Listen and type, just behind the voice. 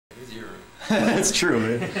That's true,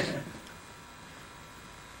 man.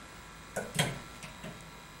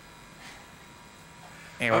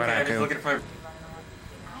 Hey, what Okay, I I'm just do? looking for. I do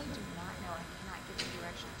not know. I cannot give you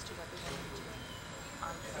directions to what they're going to be doing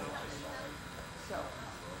on the So,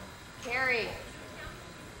 Carrie.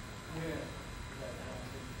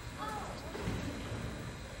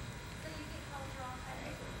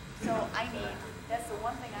 So I need, that's the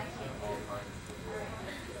one thing I can't do.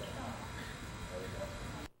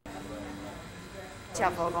 Ciao,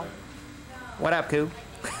 Vogel. What up, Coo?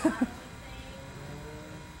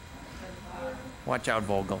 Watch out,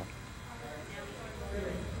 Vogel.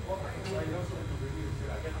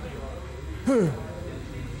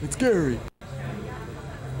 It's Gary.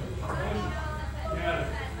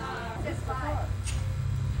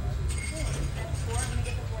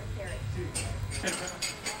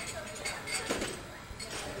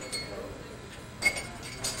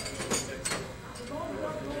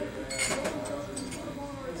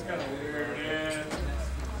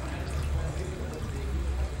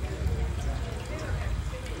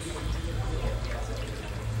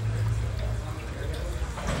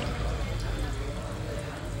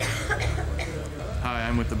 Hi,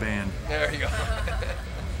 I'm with the band. There you go.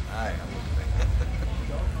 Hi,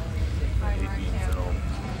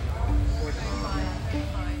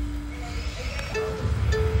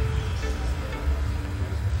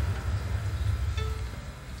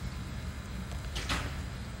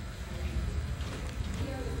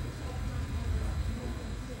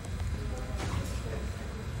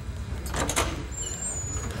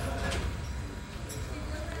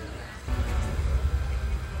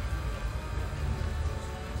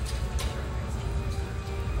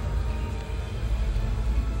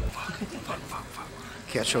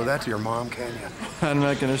 Can't show that to your mom, can you? I'm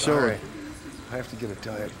not gonna show All it. right. I have to get a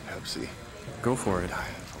Diet Pepsi. Go for it. Diet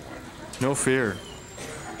for what? No fear.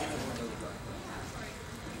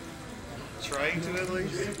 Trying to at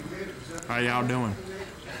least. How y'all doing?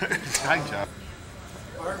 Hi, John.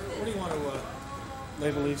 Art, what do you want to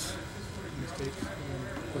label these mistakes?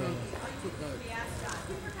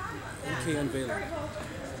 MK unveiling.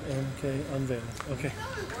 MK unveiling. Okay.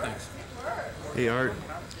 Thanks. Hey, Art.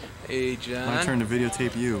 Hey, My John. turn to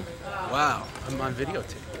videotape you. Wow, I'm on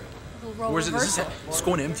videotape. Where's it? This is it's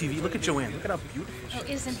going to MTV. Look at Joanne. Look at how beautiful she is.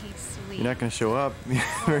 Oh, isn't he sweet? You're not gonna show up.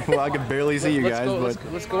 Well, I can barely see you guys, but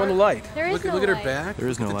Let's go in the light. There is look, no look at her light. back. there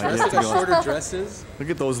is no The light. dress, You have to the go. shorter dresses. Look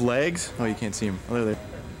at those legs. Oh, you can't see them. Oh, there they.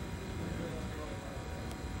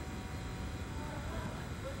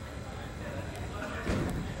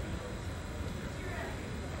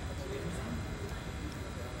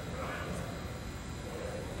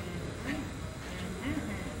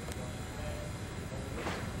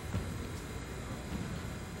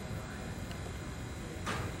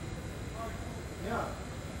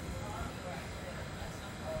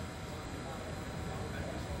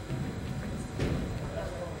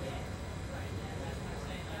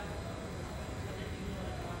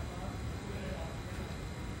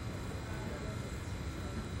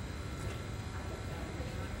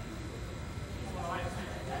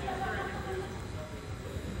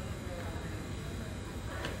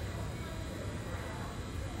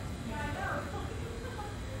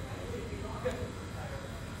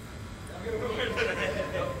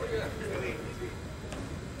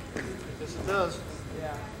 Yes, it does.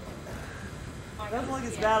 Yeah. It doesn't look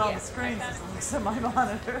as bad on the screens as it looks on my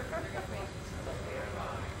monitor.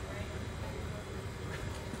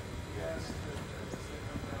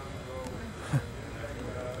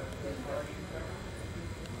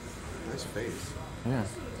 Nice face. Yeah.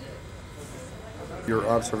 Your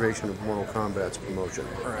observation of Mortal Kombat's promotion.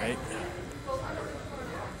 All right.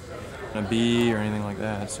 A B or anything like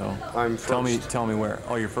that. So. I'm first. Tell me where.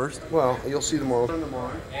 Oh, you're first. Well, you'll see them all. In the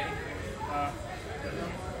morning.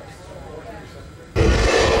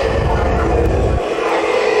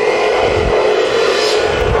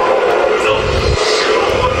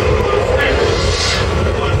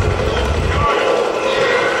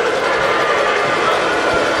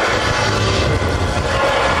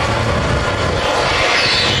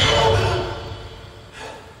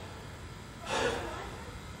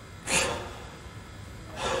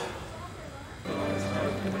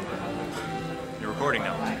 You're recording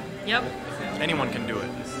now. Yep. Anyone can do it.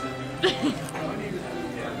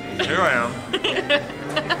 Here I am.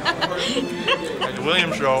 At the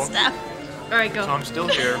Williams Show. Stop. All right, go. So I'm still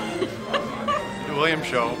here. At the Williams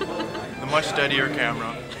Show. The much steadier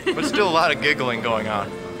camera. But still a lot of giggling going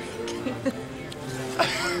on.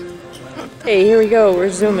 Hey, here we go. We're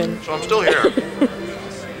zooming. So I'm still here.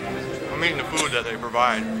 I'm eating the food that they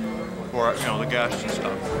provide for, the guests and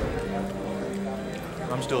stuff.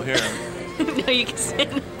 I'm still here. No, you can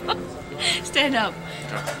stand up. Stand up.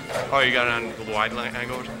 Oh, you got it on the wide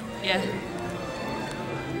angle? Yeah.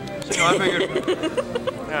 So, you know, I figured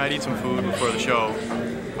I'd eat some food before the show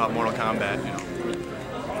about Mortal Kombat, you know.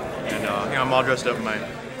 And, you know, I'm all dressed up in my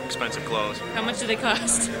expensive clothes. How much do they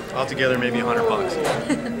cost? Altogether, maybe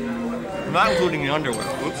 $100. Not including the underwear.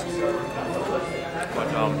 Oops. But,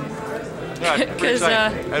 yeah, pretty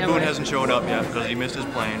excited. Ed Boon hasn't showed up yet because he missed his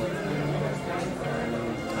plane.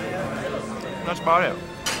 That's about it.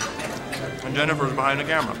 And Jennifer's behind the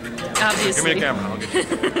camera. Obviously. Give me the camera, I'll get you.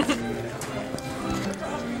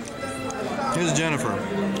 Here's Jennifer.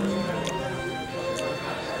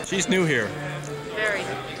 She's new here. Very.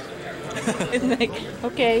 It's like,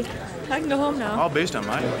 okay, I can go home now. All based on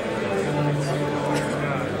mine.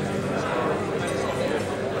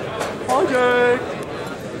 Okay.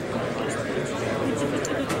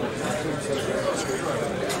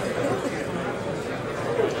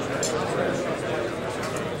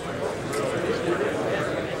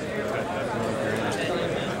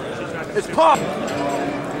 It's Pop!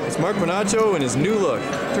 It's Mark Monacho and his new look.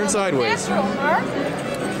 Turn sideways.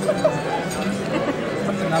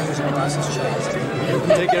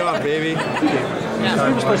 Take it off, baby. We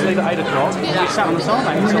were supposed to leave at 8 o'clock. We sat on the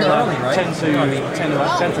tarmac until 10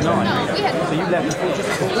 to 9. So you left before just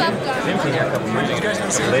before.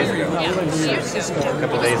 A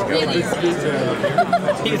couple days ago.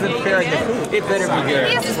 He's preparing the food. It better be good.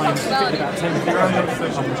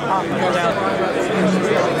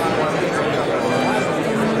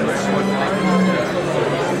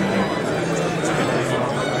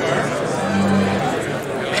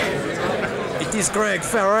 It is Greg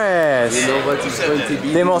Ferris, You know what it's going to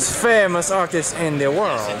be? the most famous artist in the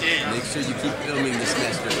world. Make sure you keep filming this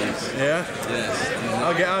masterpiece. Yeah? Yes.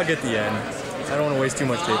 I'll get the end. I don't want to waste too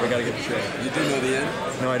much tape. I gotta get the show. You do know the end?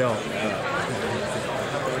 No, I don't.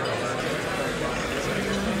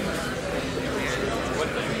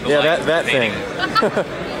 Yeah, that thing.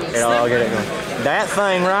 Here, I'll get it going. That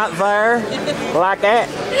thing right there, like that,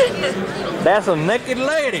 that's a naked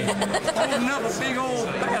lady holding up a big old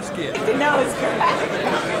basket. No, it's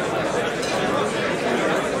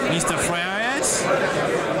Mr. Ferris,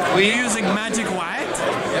 we using magic white?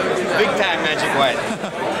 Big time magic white.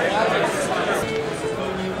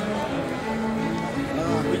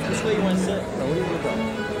 Which way you want to sit? Where do you want to go?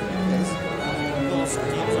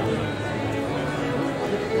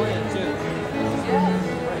 Plan too.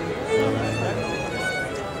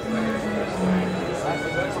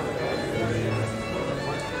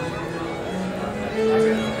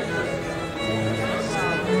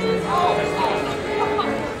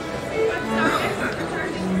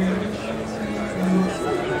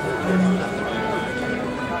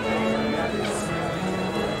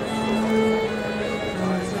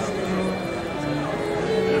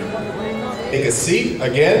 Take a seat.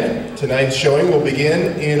 Again, tonight's showing will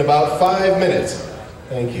begin in about 5 minutes.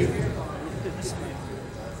 Thank you.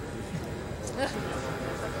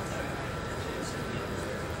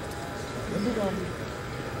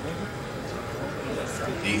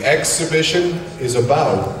 The exhibition is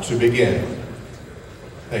about to begin.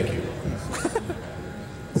 Thank you.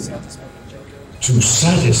 To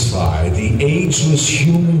satisfy the ageless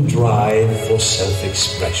human drive for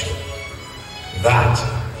self-expression. That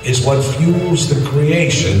is what fuels the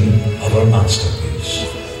creation of a masterpiece.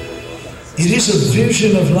 It is a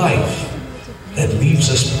vision of life that leaves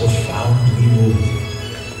us profoundly moved,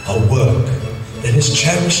 a work that is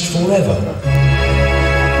cherished forever.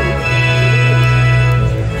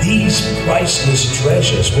 These priceless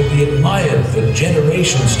treasures will be admired for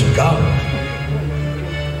generations to come.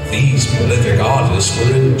 These prolific artists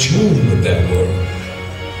were in tune with their work.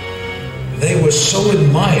 They were so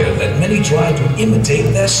admired that many tried to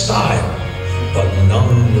imitate their style, but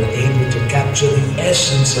none were able to capture the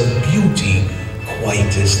essence of beauty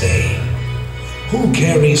quite as they. Who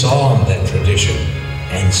carries on that tradition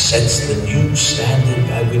and sets the new standard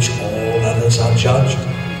by which all others are judged?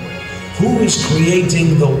 Who is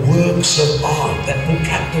creating the works of art that will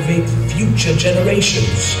captivate future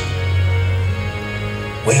generations?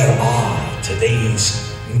 Where are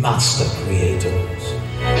today's master creators?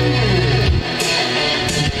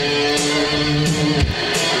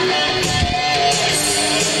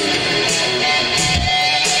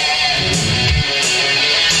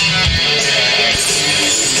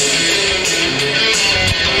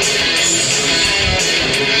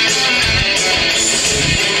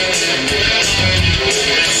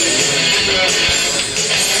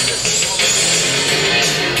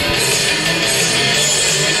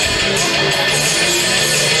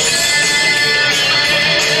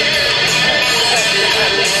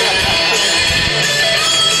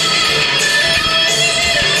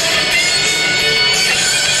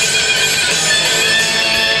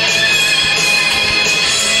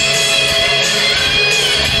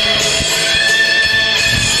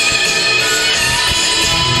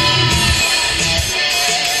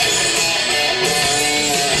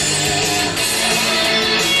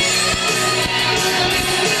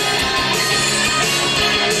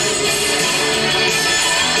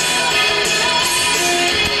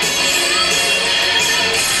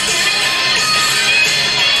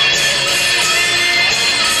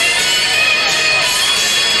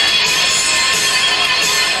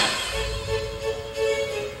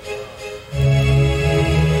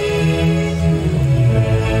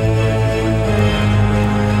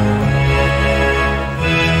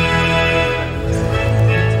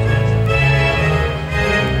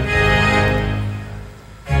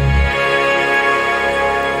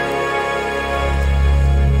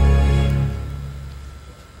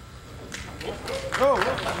 Well,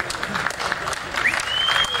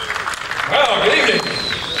 good evening.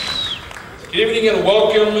 Good evening and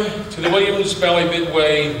welcome to the Williams Valley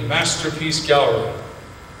Midway Masterpiece Gallery.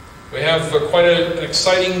 We have quite an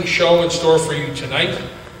exciting show in store for you tonight.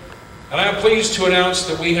 And I am pleased to announce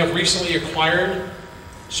that we have recently acquired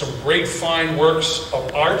some great fine works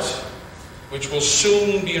of art, which will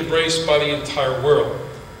soon be embraced by the entire world.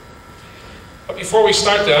 But before we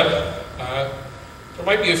start that, there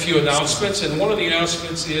might be a few announcements, and one of the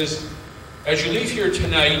announcements is, as you leave here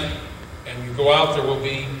tonight and you go out, there will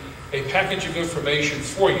be a package of information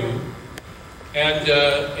for you and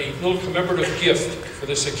a little commemorative gift for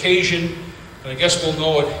this occasion, and I guess we'll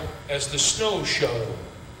know it as the Snow Show.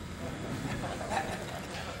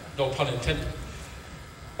 No pun intended.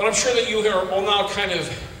 But I'm sure that you are all now kind of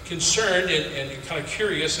concerned and kind of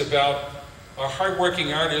curious about our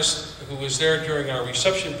hardworking artist who was there during our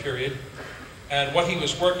reception period and what he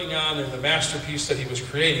was working on and the masterpiece that he was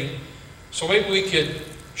creating. So maybe we could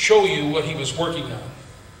show you what he was working on.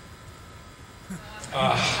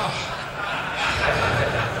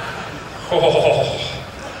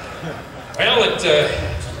 Well, it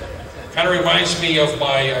kind of reminds me of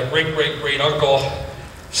my great-great-great-uncle,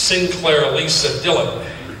 Sinclair Lisa Dillon.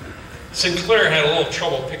 Sinclair had a little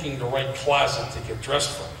trouble picking the right closet to get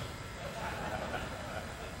dressed from.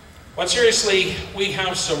 But seriously, we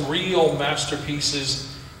have some real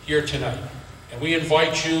masterpieces here tonight, and we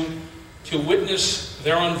invite you to witness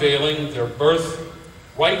their unveiling, their birth,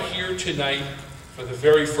 right here tonight for the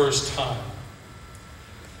very first time.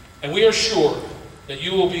 And we are sure that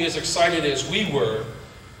you will be as excited as we were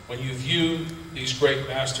when you view these great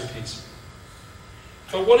masterpieces.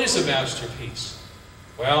 But what is a masterpiece?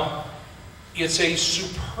 Well, it's a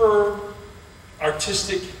superb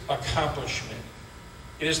artistic accomplishment.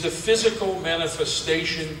 It is the physical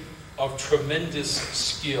manifestation of tremendous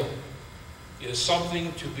skill. It is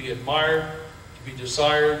something to be admired, to be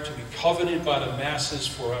desired, to be coveted by the masses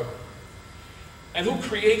forever. And who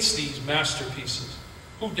creates these masterpieces?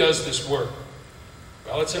 Who does this work?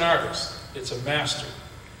 Well, it's an artist. It's a master.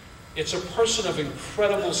 It's a person of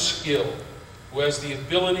incredible skill who has the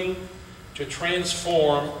ability to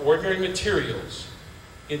transform ordinary materials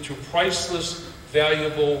into priceless,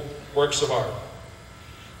 valuable works of art.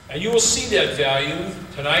 And you will see that value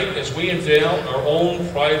tonight as we unveil our own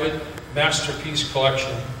private masterpiece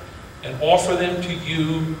collection and offer them to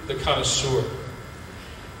you, the connoisseur.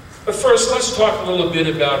 But first, let's talk a little bit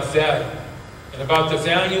about value and about the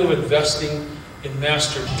value of investing in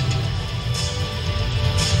masterpieces.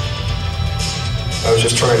 I was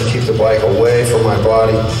just trying to keep the bike away from my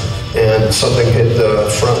body, and something hit the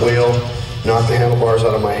front wheel, knocked the handlebars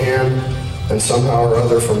out of my hand, and somehow or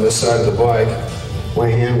other from this side of the bike, my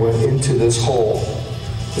hand went into this hole,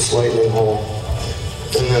 this lightning hole,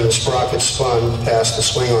 and then the sprocket spun past the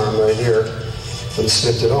swing arm right here and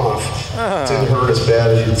snipped it off. It didn't hurt as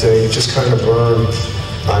bad as you'd think, it just kind of burned.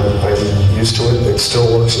 I'm used to it, it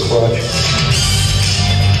still works as clutch.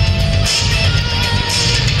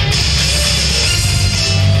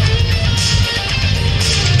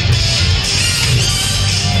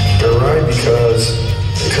 Right, because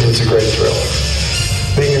it's a great thrill.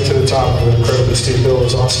 Being to the top of an incredibly steep hill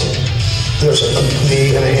is awesome. There's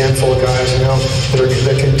me and a handful of guys,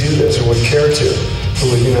 that can do this or would care to,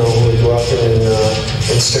 who would go out there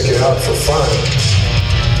and stick it out for fun.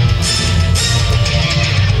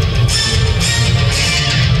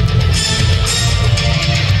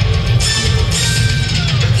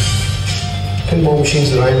 Pinball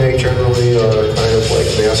machines that I make generally are kind of like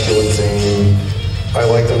masculine theme. I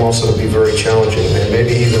like them also to be very challenging and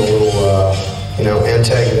maybe even a little,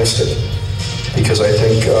 antagonistic, because I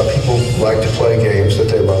think people like to play games that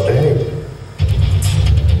they love to hate.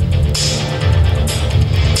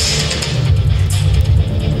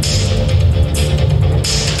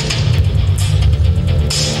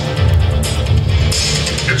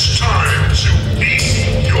 It's time to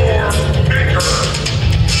meet your maker.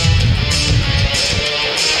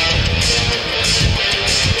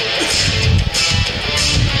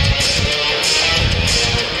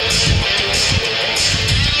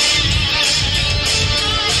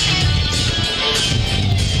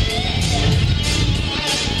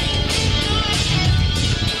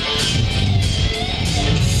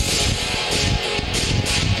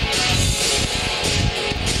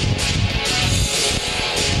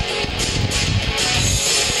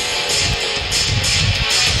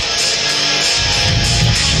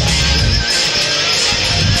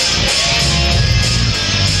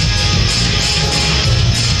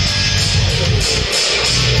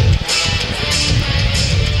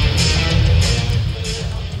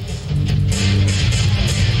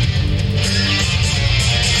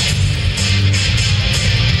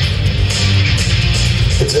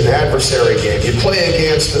 adversary game. You play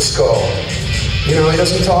against the skull. You know, he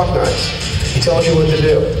doesn't talk nice. He tells you what to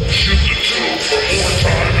do. Shoot the two for more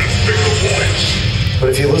time and bigger points. But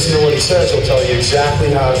if you listen to what he says, he'll tell you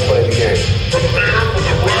exactly how to play the game. Prepare for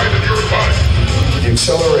the ride of your life. The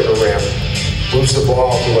accelerator ramp moves the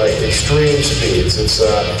ball to like extreme speeds.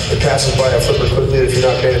 It passes by a flipper quickly. If you're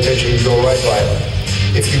not paying attention, you go right by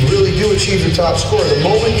it. If you really do achieve your top score, the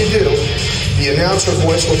moment you do, the announcer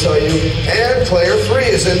voice will tell you, and player 3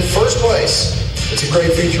 is in first place. It's a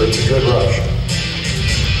great feature. It's a good rush.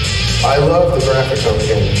 I love the graphics on the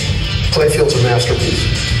game. Playfield's a masterpiece.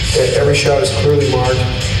 Every shot is clearly marked.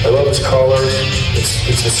 I love its colors.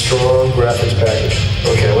 It's a strong graphics package.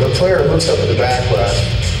 Okay, when a player looks up at the back glass,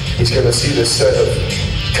 he's going to see this set of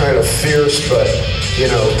kind of fierce but, you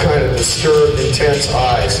know, kind of disturbed, intense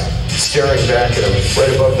eyes staring back at him.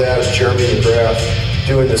 Right above that is Jeremy McGrath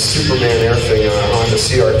doing the Superman air thing on the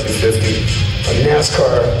CR250. A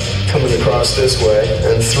NASCAR coming across this way,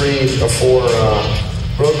 and 3 or 4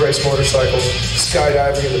 road race motorcycles,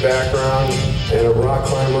 skydiving in the background, and a rock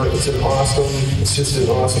climber. It's just an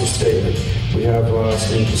awesome statement. We have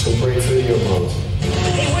some great video modes.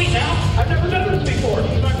 Hey, wait now. I've never done this before.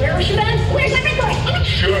 Is my parachute on? Where's my record?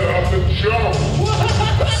 Shut up and jump.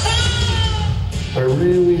 I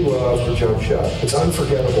really love the jump shot. It's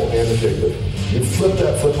unforgettable and addictive. You flip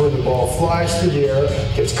that flipper and the ball flies through the air,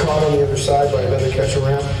 gets caught on the other side by another catcher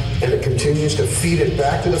ramp, and it continues to feed it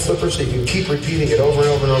back to the flipper so you can keep repeating it over and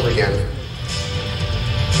over and over again.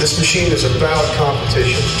 This machine is about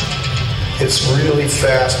competition. It's really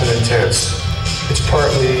fast and intense. It's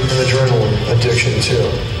partly an adrenaline addiction too.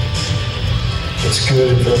 It's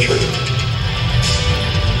good adventure.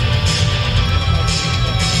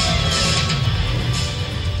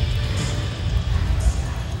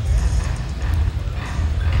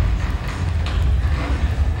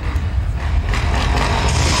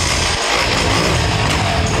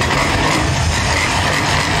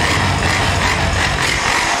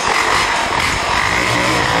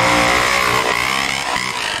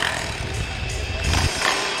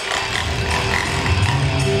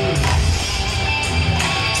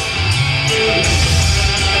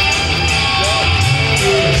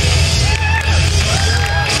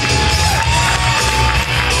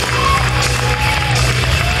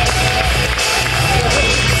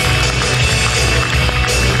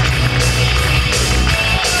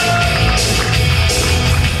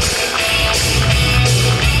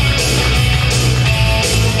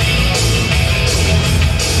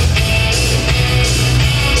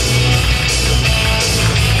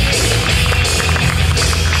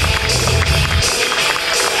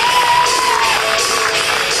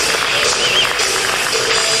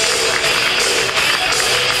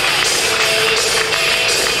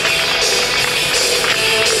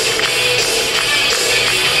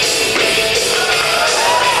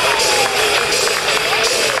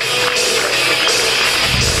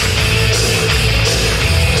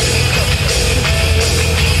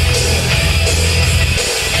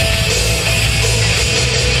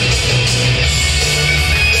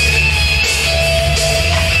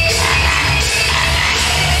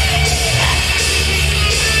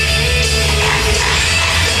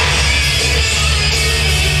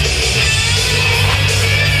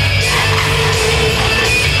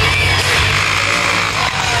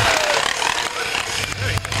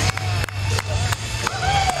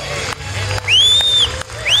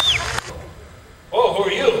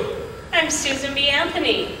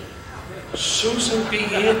 Susan B.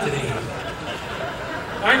 Anthony.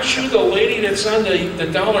 Aren't you the lady that's on the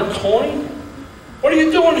dollar coin? What are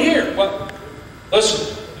you doing here? Well,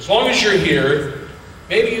 listen, as long as you're here,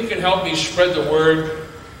 maybe you can help me spread the word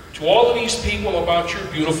to all of these people about your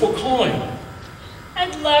beautiful coin.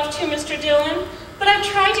 I'd love to, Mr. Dillon, but I've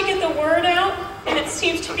tried to get the word out, and it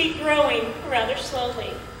seems to be growing rather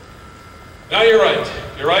slowly. No, you're right.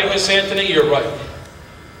 You're right, Miss Anthony, you're right.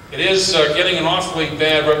 It is getting an awfully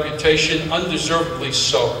bad reputation, undeservedly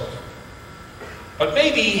so. But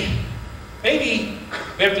maybe we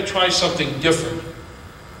have to try something different.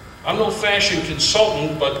 I'm no fashion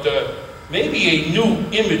consultant, but maybe a new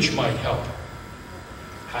image might help.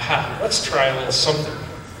 Haha, let's try a little something.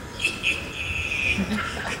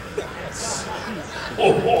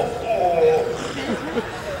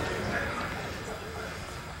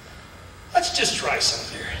 Let's just try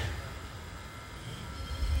something here.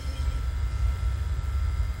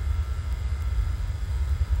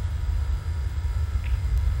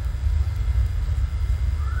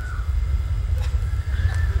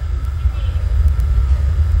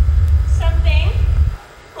 Something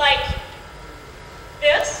like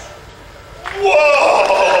this.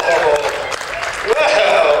 Whoa!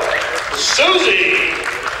 Well,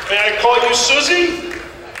 Susie?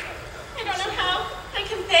 I don't know how I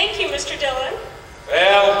can thank you, Mr. Dillon.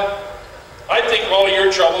 Well, I think all of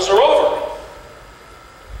your troubles are over.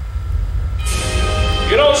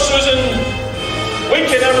 You know, Susan, we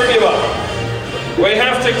can never give up. We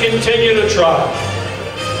have to continue to try.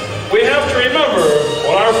 We have to remember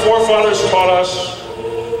what our forefathers taught us,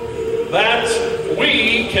 that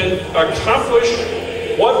we can accomplish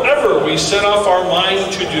whatever we set off our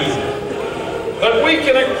mind to do. That we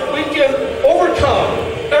can overcome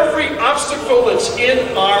every obstacle that's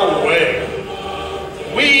in our way.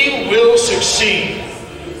 We will succeed.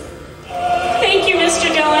 Thank you,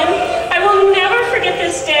 Mr. Dillon. I will never forget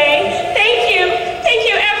this day. Thank you. Thank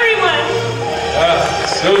you, everyone.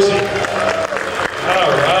 Susie.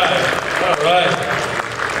 All right. All right.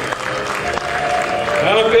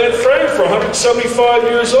 Not a bad frame for 175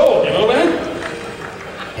 years old, you know that?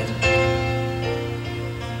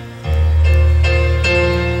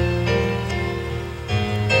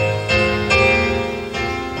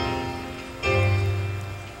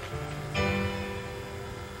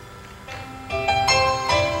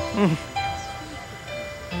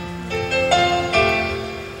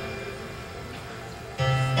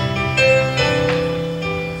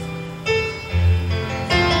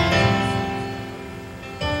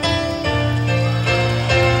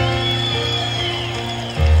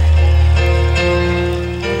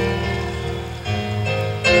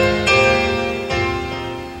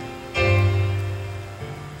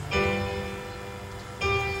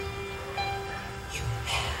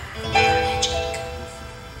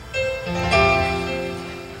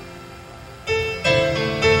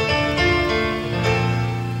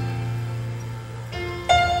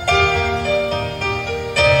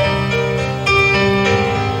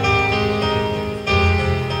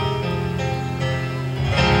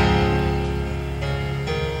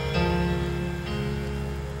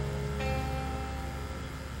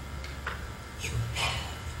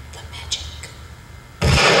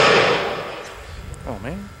 Oh,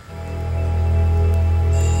 man.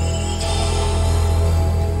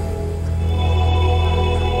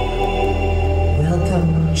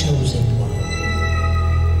 Welcome, chosen one.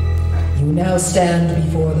 You now stand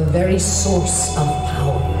before the very source of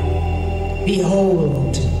power.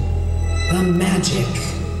 Behold, the magic.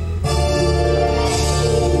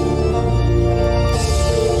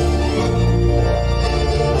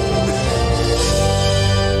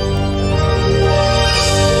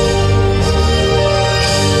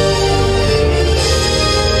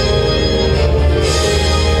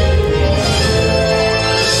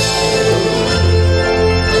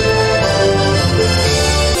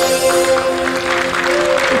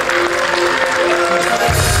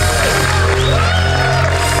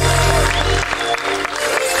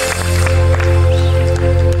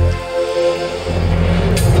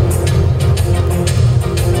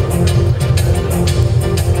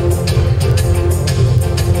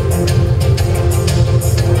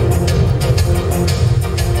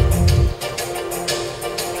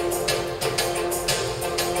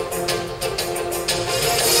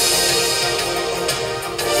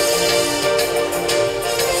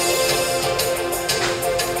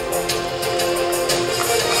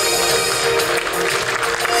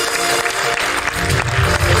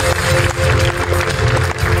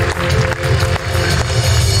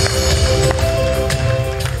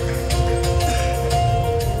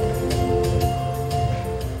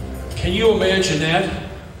 Can you imagine that?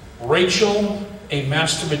 Rachel, a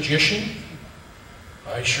master magician?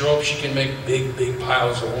 I sure hope she can make big, big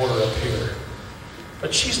piles of water up here.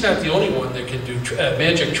 But she's not the only one that can do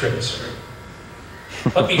magic tricks.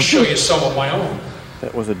 Let me show you some of my own.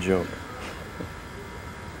 That was a joke.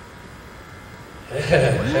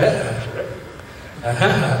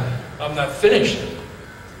 I'm not finished.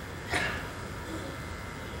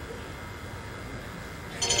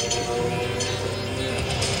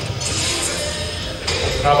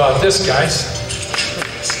 How about this, guys?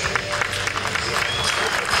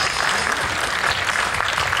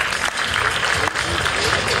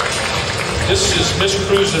 This is Miss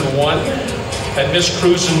Cruisin' 1 and Miss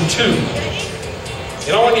Cruisin' 2.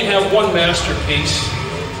 You know, when you have one masterpiece,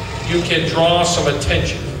 you can draw some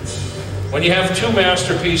attention. When you have two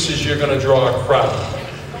masterpieces, you're going to draw a crowd.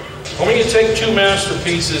 When you take two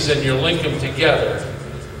masterpieces and you link them together,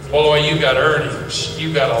 boy, you got earnings.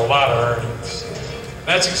 You got a lot of earnings.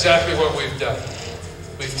 That's exactly what we've done.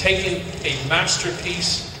 We've taken a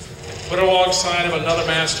masterpiece, put it alongside of another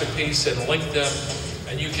masterpiece, and linked them,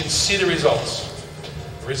 and you can see the results.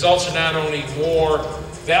 The results are not only more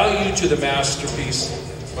value to the masterpiece,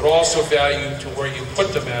 but also value to where you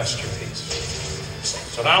put the masterpiece.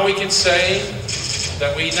 So now we can say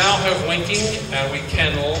that we now have linking and we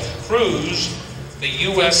can cruise the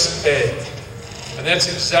USA. And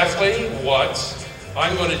that's exactly what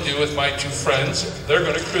I'm going to do with my two friends. They're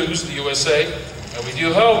going to cruise the USA, and we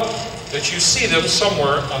do hope that you see them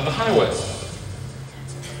somewhere on the highway.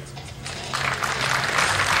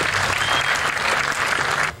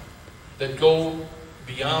 That go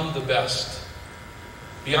beyond the best,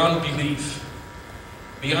 beyond belief,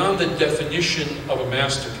 beyond the definition of a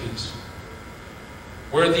masterpiece,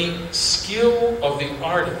 where the skill of the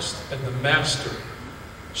artist and the master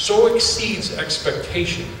so exceeds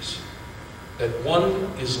expectations that one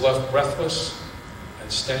is left breathless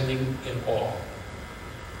and standing in awe.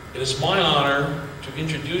 It is my honor to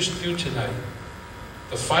introduce to you tonight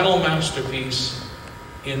the final masterpiece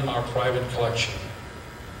in our private collection.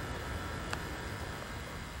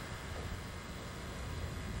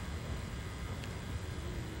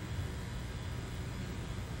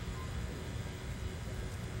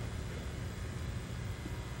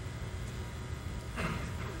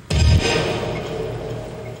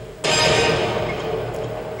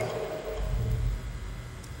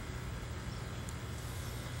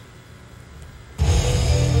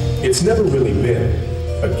 It's never really been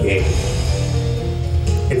a game.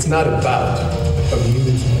 It's not about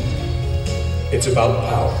amusement. It's about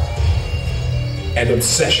power and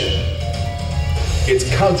obsession.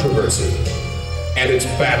 It's controversy and it's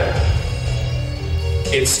battle.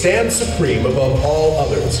 It stands supreme above all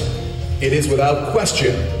others. It is without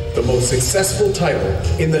question the most successful title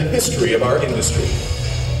in the history of our industry.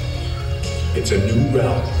 It's a new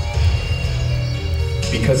realm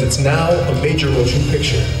because it's now a major motion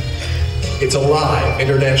picture. It's a live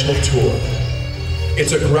international tour.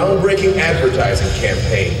 It's a groundbreaking advertising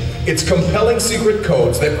campaign. It's compelling secret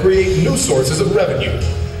codes that create new sources of revenue.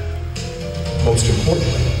 Most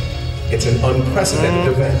importantly, it's an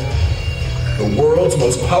unprecedented event. The world's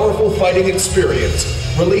most powerful fighting experience,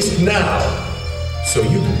 released now, so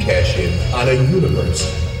you can cash in on a universe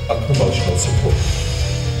of promotional support.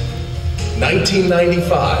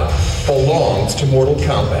 1995 belongs to Mortal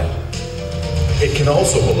Kombat. It can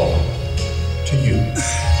also belong to you.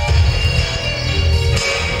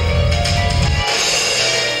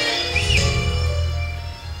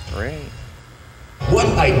 Great. What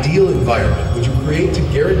ideal environment would you create to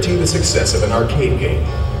guarantee the success of an arcade game?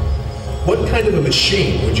 What kind of a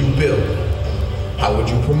machine would you build? How would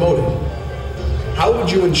you promote it? How would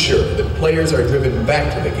you ensure that players are driven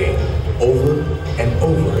back to the game over and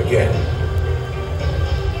over again?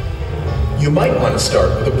 You might want to start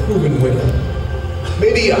with a proven winner.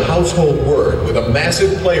 Maybe a household word with a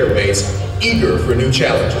massive player base eager for new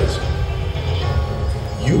challenges.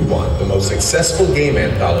 You want the most successful game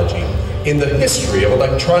anthology in the history of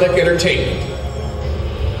electronic entertainment.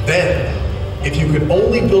 Then, if you could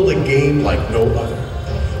only build a game like no other,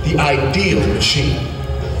 the ideal machine,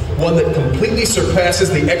 one that completely surpasses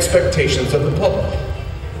the expectations of the public.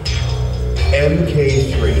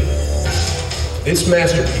 MK3. This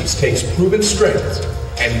masterpiece takes proven strengths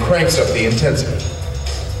and cranks up the intensity.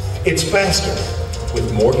 It's faster,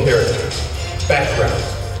 with more characters, backgrounds,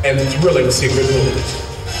 and thrilling secret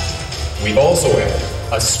moves. We also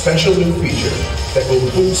add a special new feature that will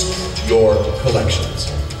boost your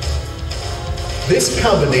collections. This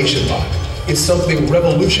combination lock is something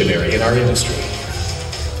revolutionary in our industry.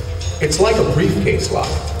 It's like a briefcase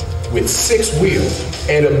lock with 6 wheels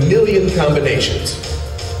and 1 million combinations.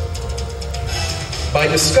 By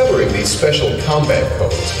discovering these special combat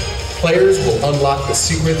codes, players will unlock the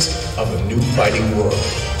secrets of a new fighting world.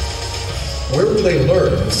 Where will they learn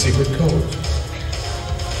the secret codes?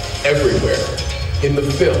 Everywhere. In the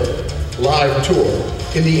film, live tour,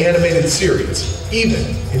 in the animated series, even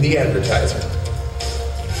in the advertising.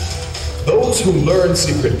 Those who learn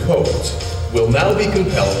secret codes will now be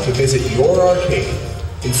compelled to visit your arcade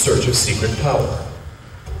in search of secret power.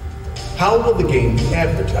 How will the game be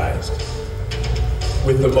advertised?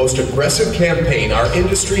 With the most aggressive campaign our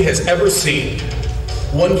industry has ever seen,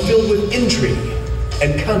 one filled with intrigue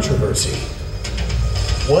and controversy,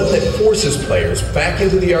 one that forces players back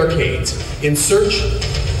into the arcades in search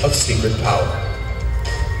of secret power.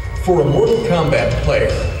 For a Mortal Kombat player,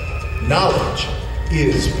 knowledge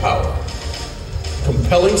is power.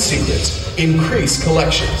 Compelling secrets increase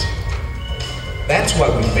collections. That's why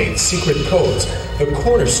we made secret codes the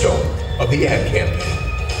cornerstone of the ad campaign.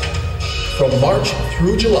 From March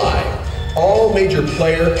through July, all major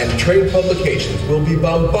player and trade publications will be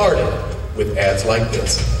bombarded with ads like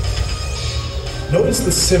this. Notice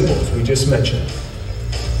the symbols we just mentioned.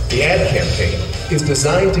 The ad campaign is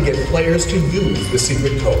designed to get players to use the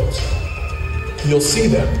secret codes. You'll see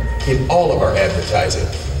them in all of our advertising.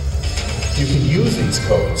 you can use these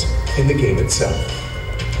codes in the game itself.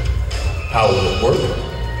 How will it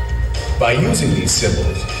work? By using these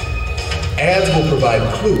symbols, ads will provide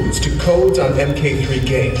clues to codes on MK3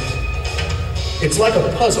 games. It's like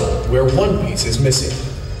a puzzle where one piece is missing.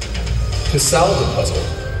 To solve the puzzle,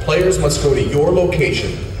 players must go to your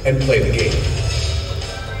location and play the game.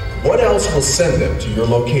 What else will send them to your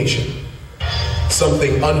location?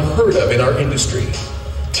 Something unheard of in our industry: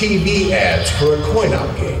 TV ads for a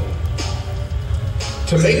coin-op game.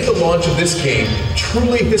 To make the launch of this game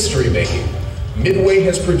truly history-making, Midway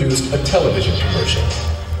has produced a television commercial.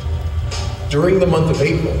 During the month of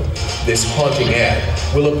April, this haunting ad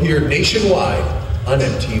will appear nationwide on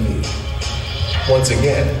MTV. Once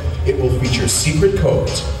again, it will feature secret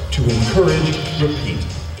codes to encourage repeat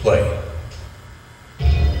play.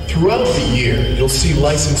 Throughout the year, you'll see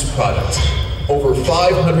licensed products, over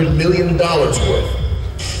 $500 million worth.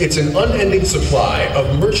 It's an unending supply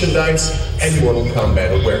of merchandise and Mortal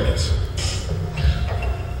Kombat awareness.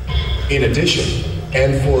 In addition,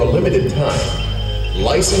 and for a limited time,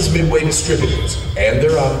 licensed Midway distributors and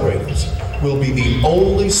their operators will be the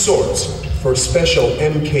only source for special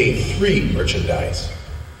MK3 merchandise.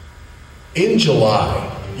 In July,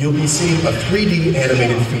 you'll be seeing a 3D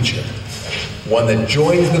animated feature, one that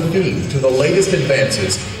joins the theme to the latest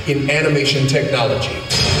advances in animation technology.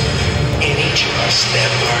 In each of us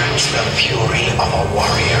there burns the fury of a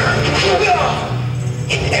warrior.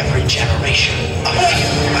 In every generation, a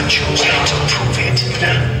few are chosen to prove it.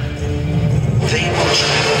 They will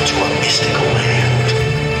travel to a mystical land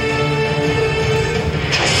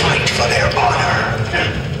to fight for their honor,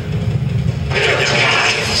 for their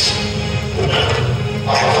lives,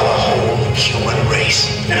 and for the whole human race.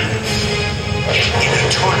 In a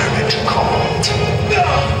tournament called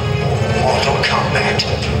Mortal Kombat.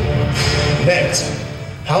 Next,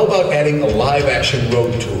 how about adding a live-action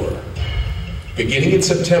road tour? Beginning in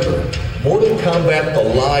September, Mortal Kombat The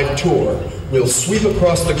Live Tour will sweep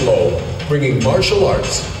across the globe, bringing martial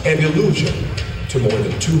arts and illusion to more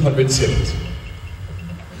than 200 cities.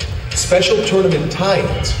 Special tournament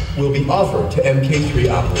tie-ins will be offered to MK3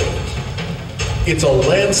 operators. It's a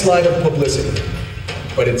landslide of publicity,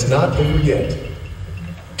 but it's not over yet.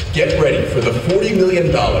 Get ready for the $40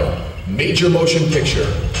 million major motion picture,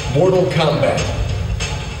 Mortal Kombat.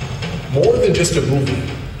 More than just a movie,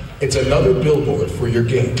 it's another billboard for your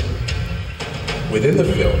game. Within the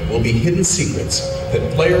film will be hidden secrets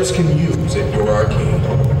that players can use at your arcade.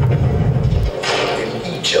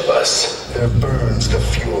 In each of us, there burns the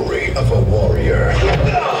fury of a warrior. In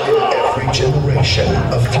every generation,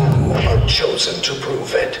 a few are chosen to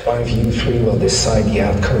prove it. 5U3 will decide the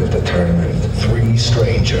outcome of the tournament. 3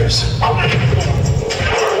 strangers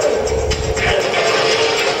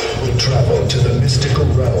will travel to the mystical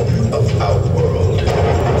realm of our world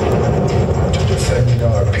to defend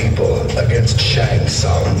our people against Shang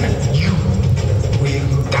Tsung,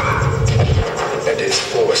 Wing Da, and his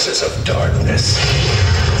forces of darkness.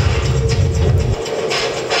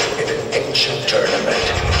 In an ancient tournament,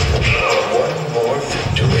 one more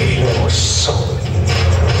victory, your soul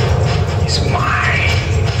is mine,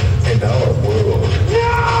 and our world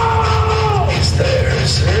is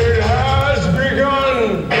theirs. It has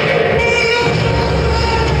begun!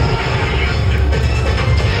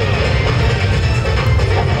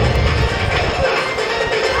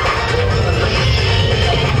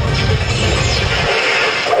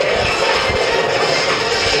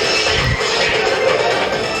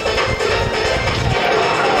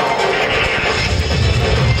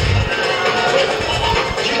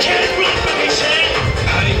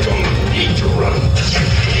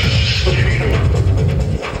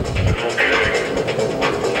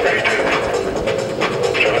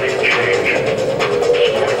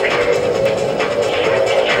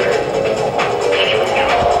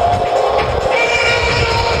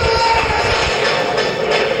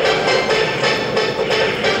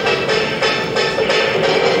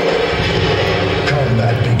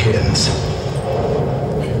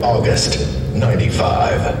 August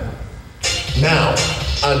 95. Now,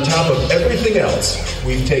 on top of everything else,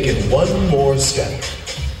 we've taken one more step.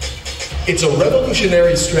 It's a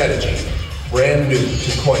revolutionary strategy, brand new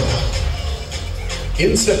to coin-op.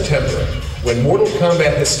 In September, when Mortal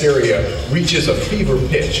Kombat hysteria reaches a fever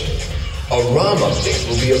pitch, a ROM update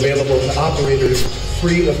will be available to operators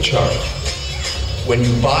free of charge. When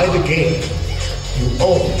you buy the game, you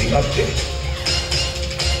own the update.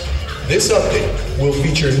 This update will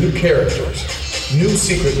feature new characters, new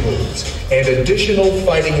secret moves, and additional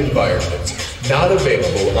fighting environments not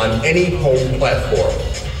available on any home platform.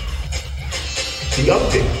 The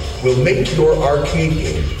update will make your arcade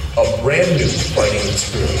game a brand new fighting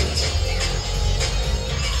experience.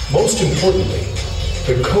 Most importantly,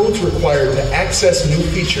 the codes required to access new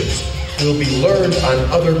features will be learned on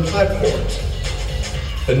other platforms.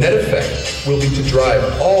 The net effect will be to drive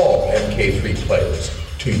all MK3 players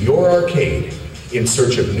to your arcade in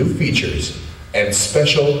search of new features and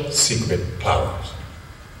special secret powers.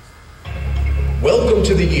 Welcome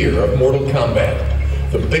to the year of Mortal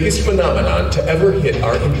Kombat, the biggest phenomenon to ever hit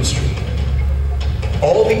our industry.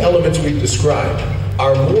 All the elements we've described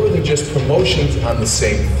are more than just promotions on the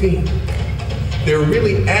same theme. They're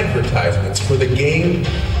really advertisements for the game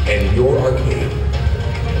and your arcade.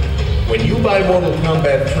 When you buy Mortal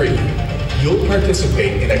Kombat 3, you'll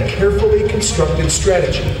participate in a carefully constructed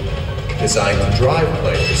strategy designed to drive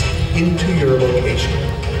players into your location.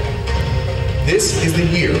 This is the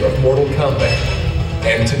year of Mortal Kombat,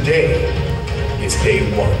 and today is day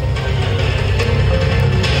one.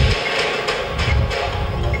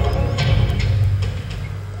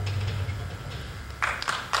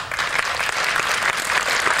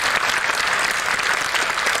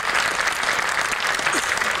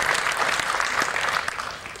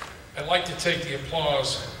 I'd like to take the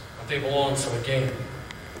applause that they belong for the game.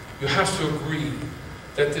 You have to agree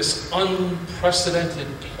that this unprecedented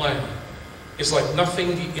plan is like nothing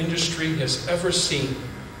the industry has ever seen,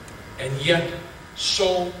 and yet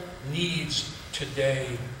so needs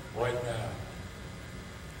today, right now.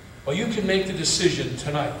 Well, you can make the decision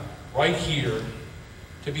tonight, right here,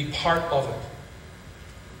 to be part of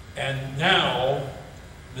it. And now,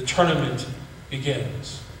 the tournament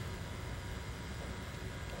begins.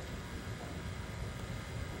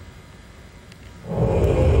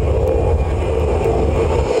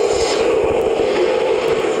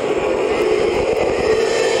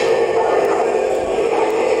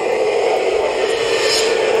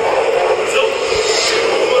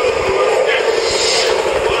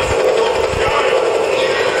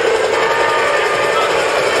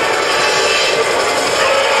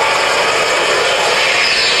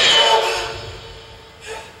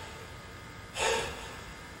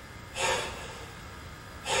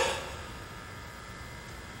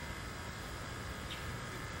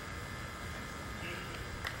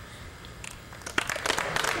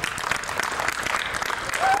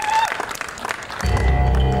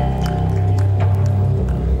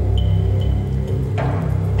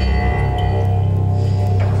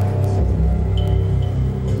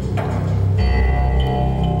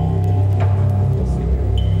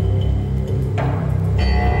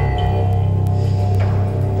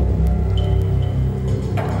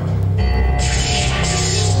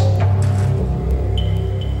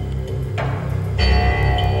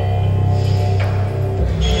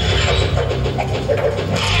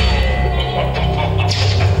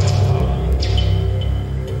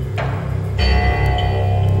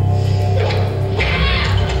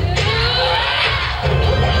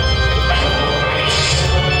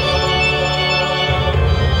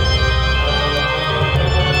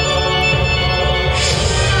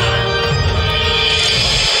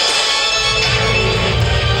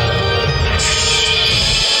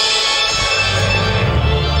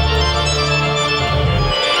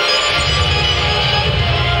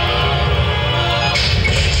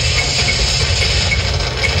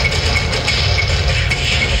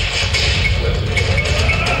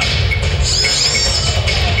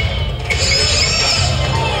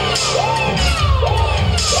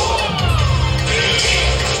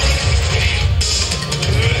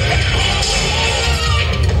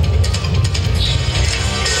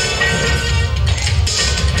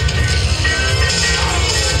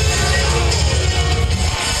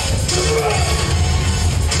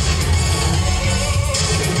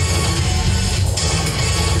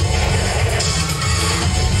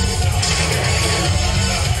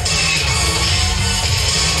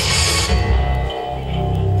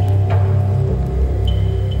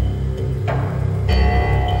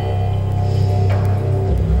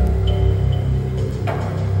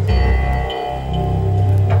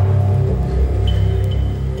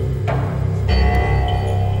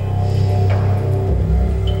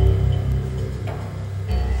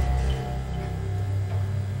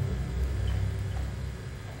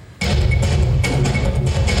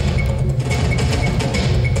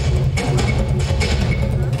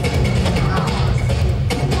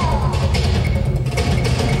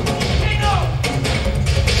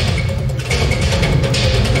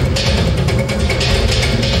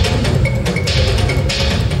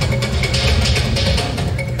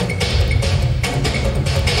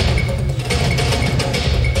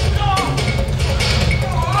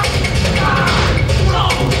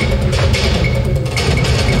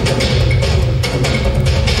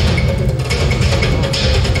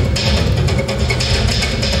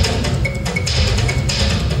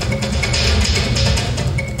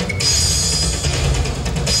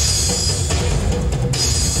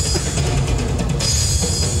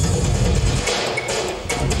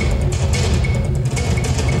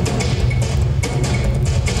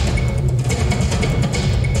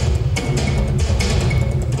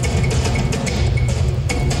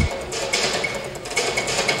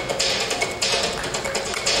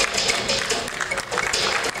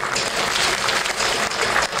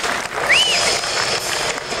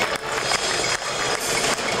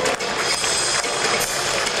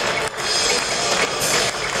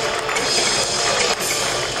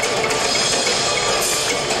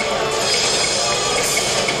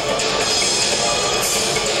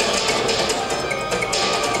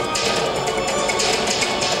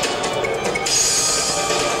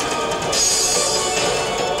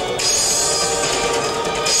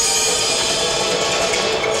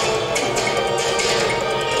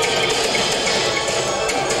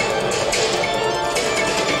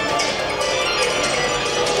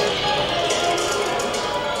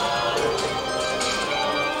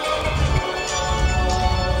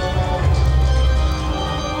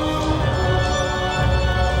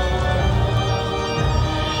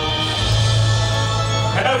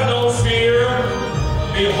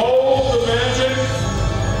 Behold the magic.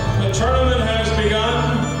 The tournament has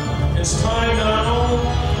begun. It's time now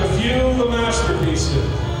to view the masterpieces.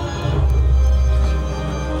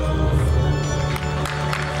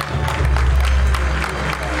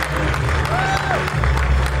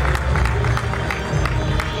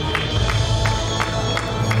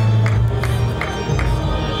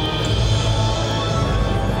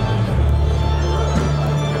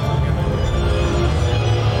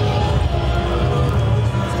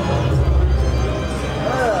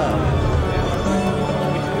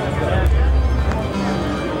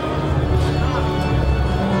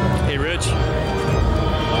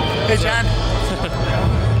 Hey, John.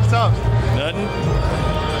 What's up? Nothing.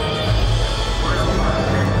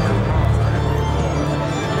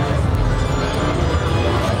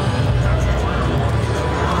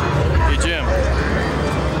 Hey, Jim.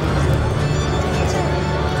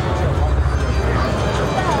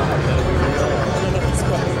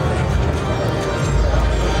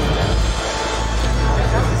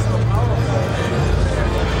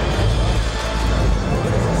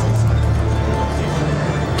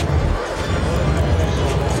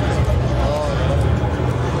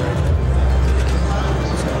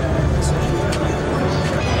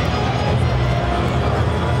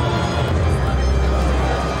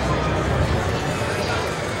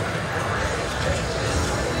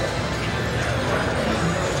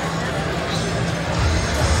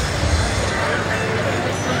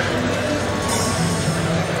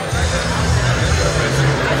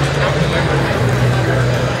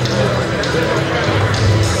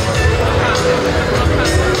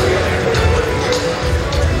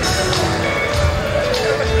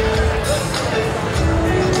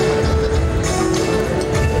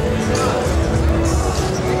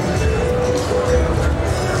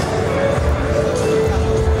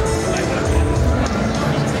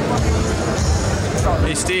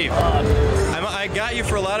 Hey Steve, I got you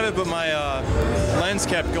for a lot of it, but my lens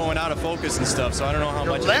kept going out of focus and stuff, so I don't know how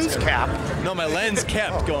much. Lens cap? No, my lens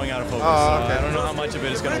kept going out of focus. Oh, okay. So I don't know how much of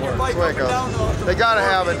it is going to work. That's the way it goes. They gotta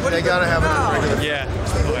have it. They gotta have it in regular. Yeah,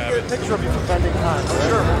 we'll have it. Picture of you for bending time.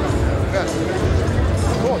 Sure. Good.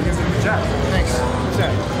 Cool. Here's a good job. Thanks. What's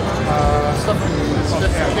that? Stuff.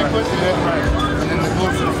 Input to it. Right. And then the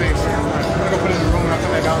glue for the face. I'm gonna go put it in the room and I'll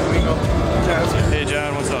come back out and we go. Hey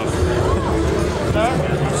John, what's up?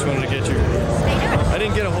 Just wanted to get you. I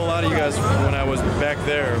didn't get a whole lot of you guys when I was back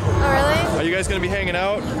there. Oh, really? Are you guys going to be hanging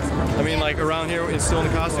out? I mean, like around here, it's still in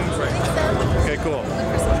the costumes? Right. Okay, cool.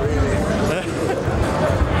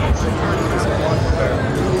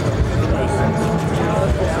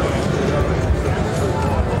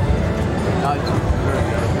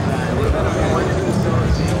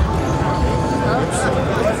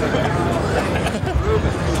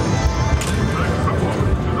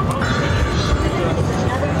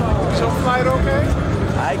 Flight okay?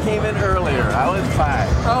 I came in earlier. I was fine.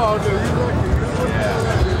 Oh, okay.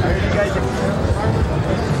 You lucky.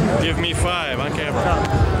 Give me 5 on camera.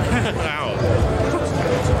 Ow.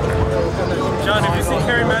 John, have you seen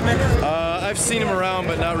Carrie Madnick? I've seen him around,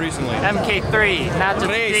 but not recently. MK3, not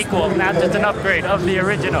just a sequel, not just an upgrade of the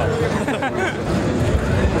original.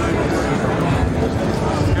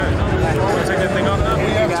 What's a good thing on that?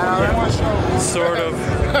 Sort of.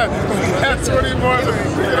 That's what he wants.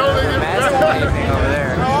 You know, they get over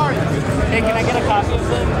there. How are you? Hey, can I get a copy of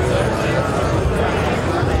them?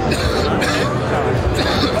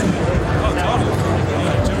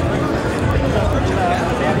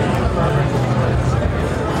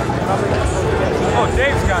 Oh,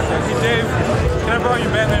 Dave's got that. Hey, Dave, can I borrow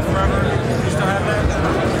your Batman Forever? You still have that?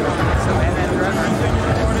 Batman Forever?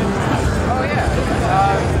 Oh, yeah.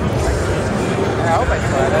 I hope I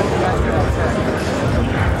still have it.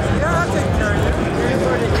 Yeah, I'll take care of you.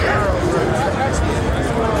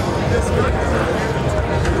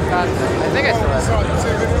 I think I still have it.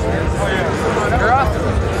 Oh, yeah. You're awesome.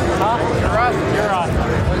 Huh? You're awesome. You're awesome.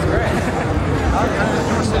 That was great.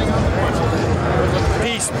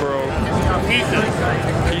 Peace, bro. Pieces.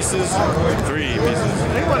 Pieces? 3 pieces.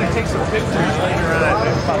 I want to take some pictures later on.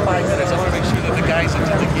 About 5 minutes. I want to make sure that the guys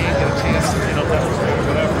into the game get a chance to, you know, demonstrate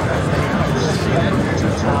whatever.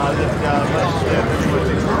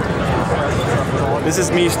 This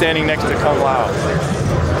is me standing next to Kung Lao.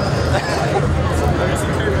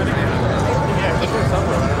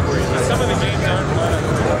 Some of the games aren't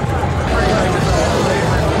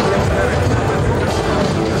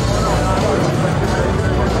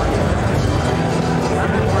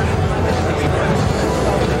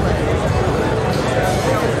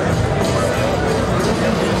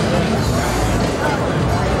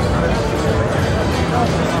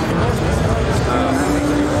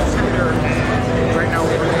Right now,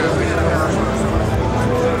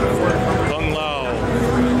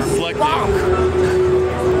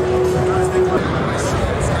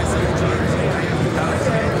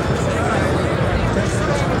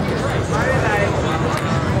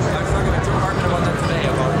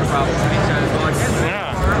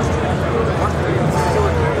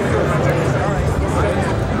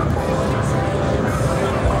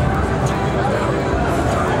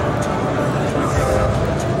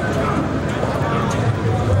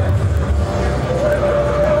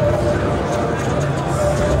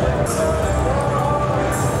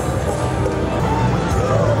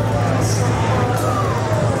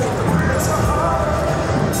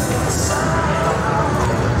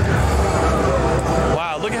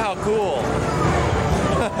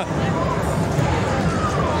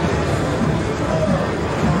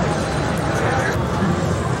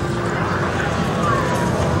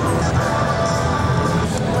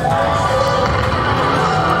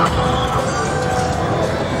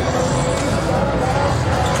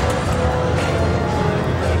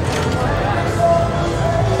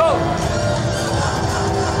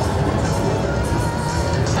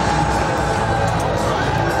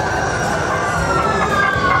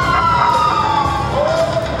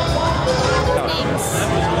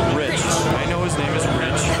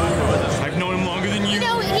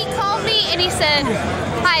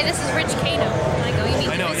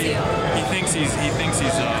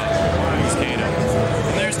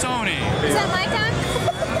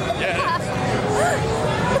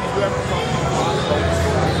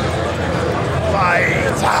 My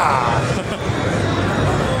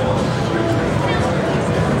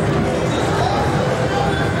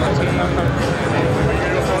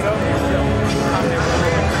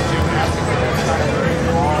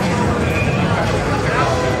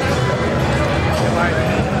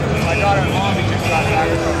daughter-in-law just got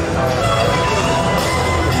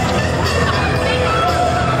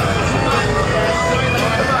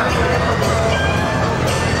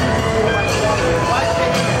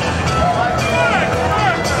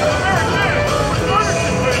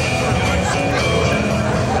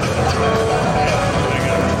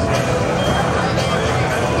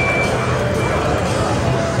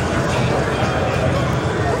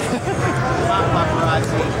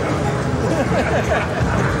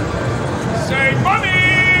Say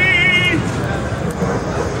money!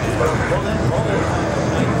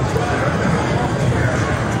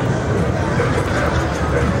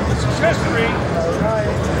 This is history. All right.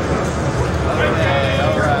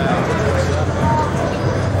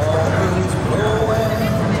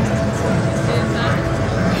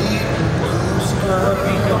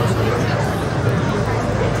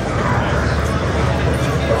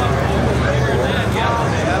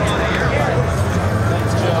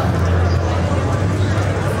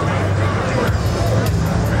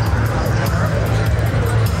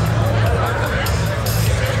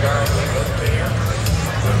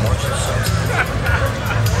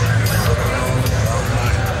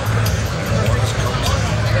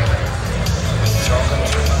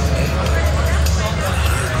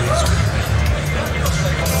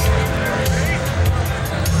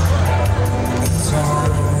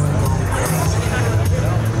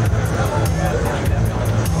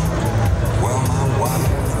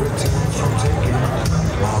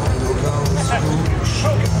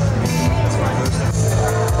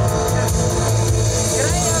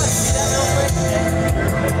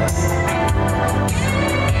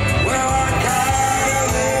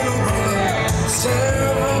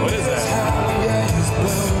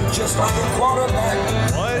 Just like a quarterback.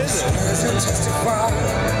 What is it?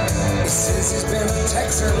 He says he's been a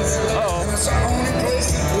Texan. And it's the only place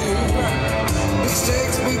to be.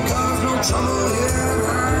 Mistakes because no trouble here.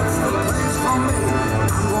 That's the place for me.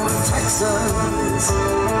 I'm going to Texas.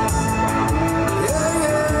 Yeah,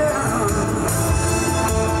 yeah.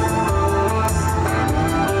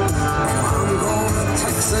 I'm going to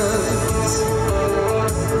Texas.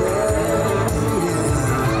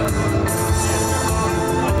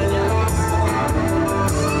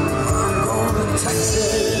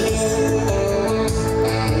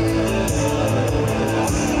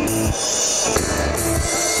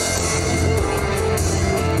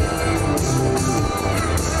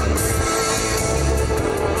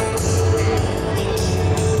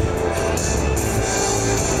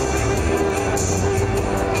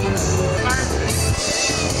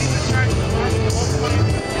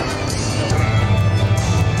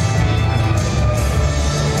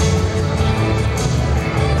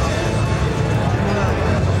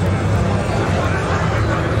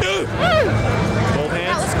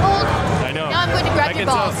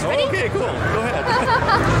 Okay, cool. Go ahead.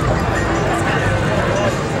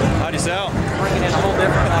 How'd you sell? Bringing in a whole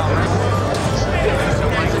different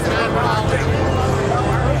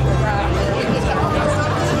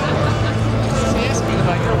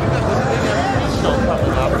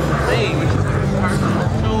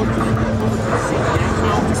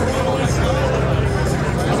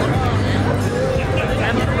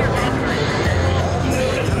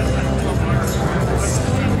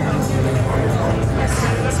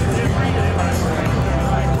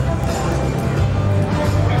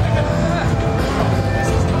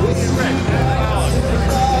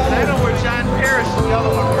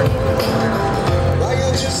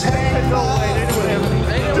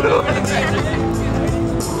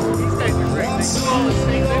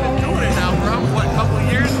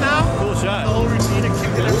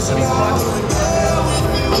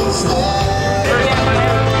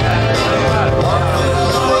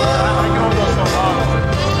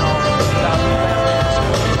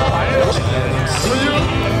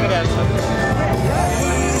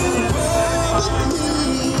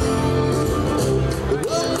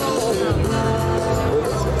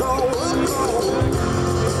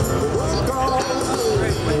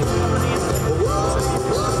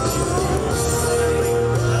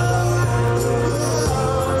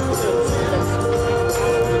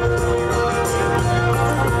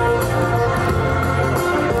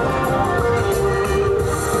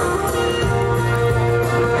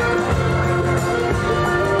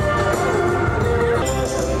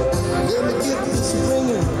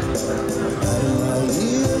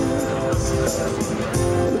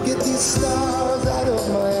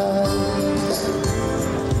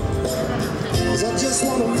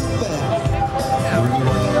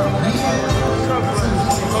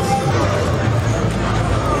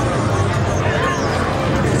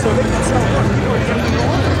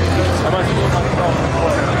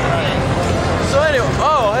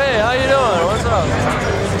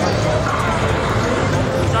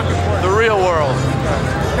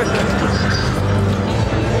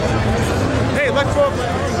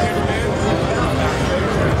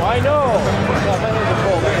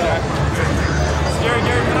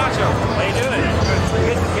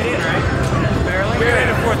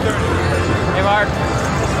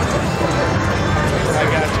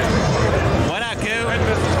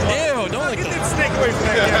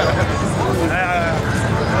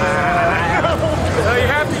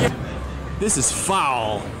This is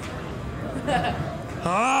foul.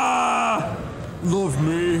 Ah! Love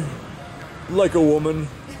me like a woman.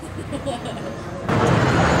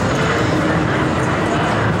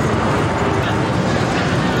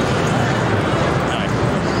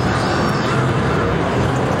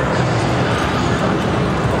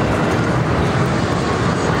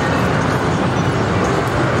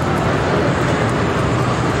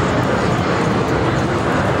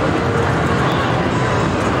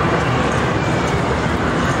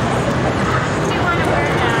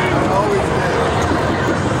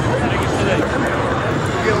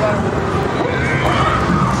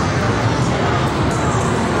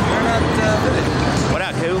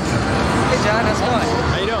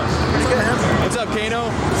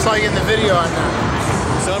 Saw you in the video on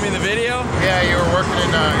that. Saw me in the video? Yeah, you were working in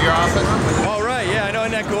your office. Oh, right, yeah, I know,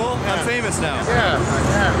 isn't that cool? Yeah. I'm famous now. Yeah,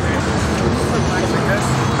 yeah.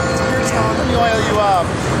 Let me oil you up.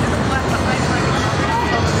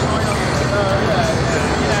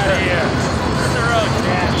 Get out of here. Hit the road,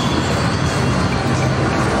 Dad.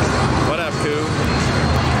 What up, Coo?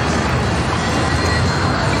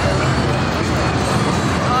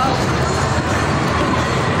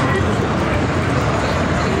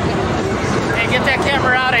 Get that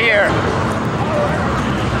camera out of here.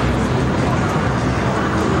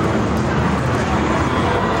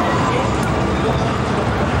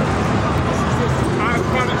 I'm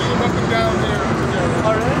trying to do them up and down there.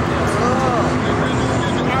 All right.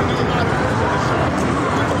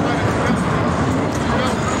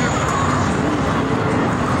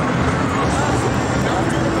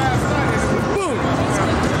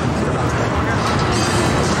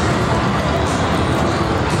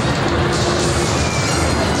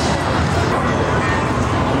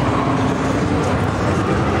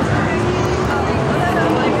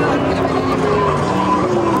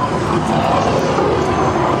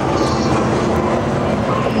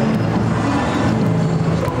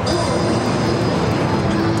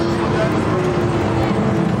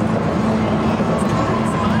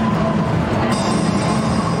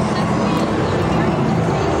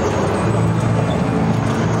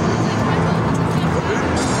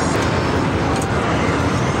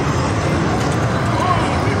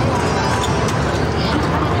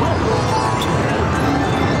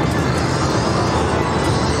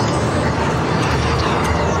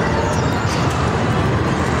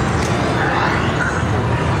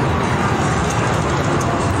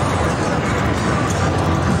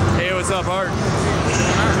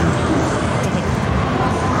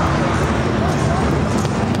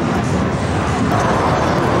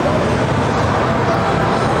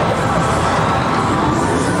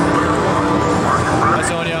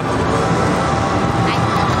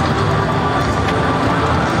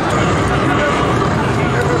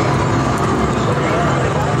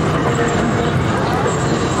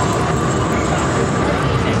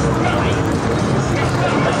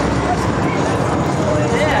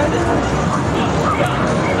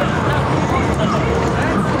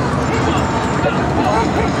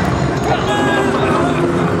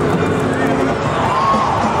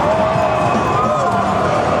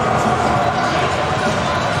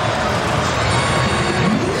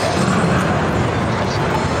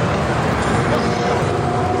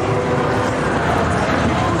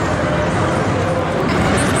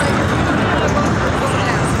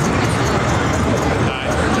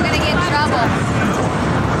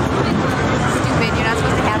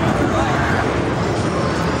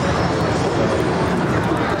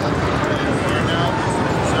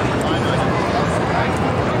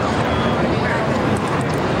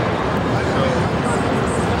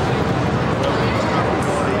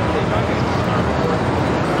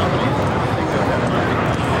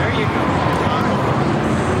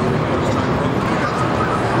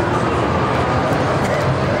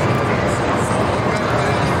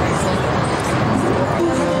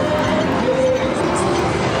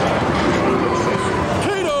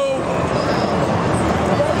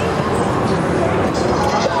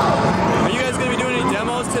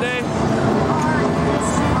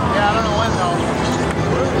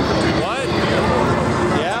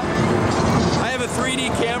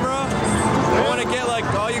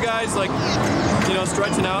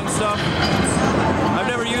 stretching out and stuff. I've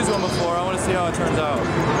never used one before. I want to see how it turns out. Is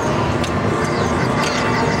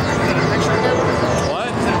that a picture camera? What?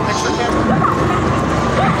 Is that a picture camera?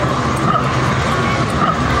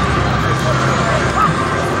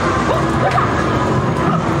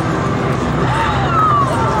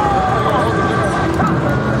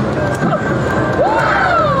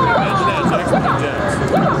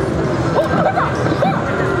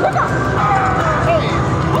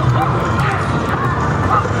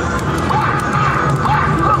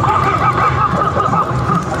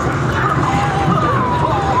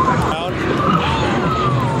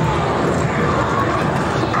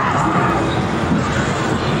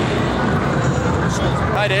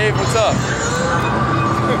 What's up?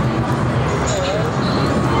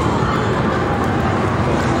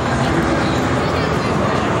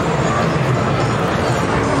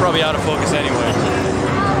 Probably out of focus anyway.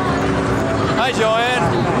 Hi,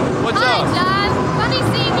 Joanne. What's up? Hi, John. Funny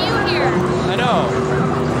seeing you here. I know.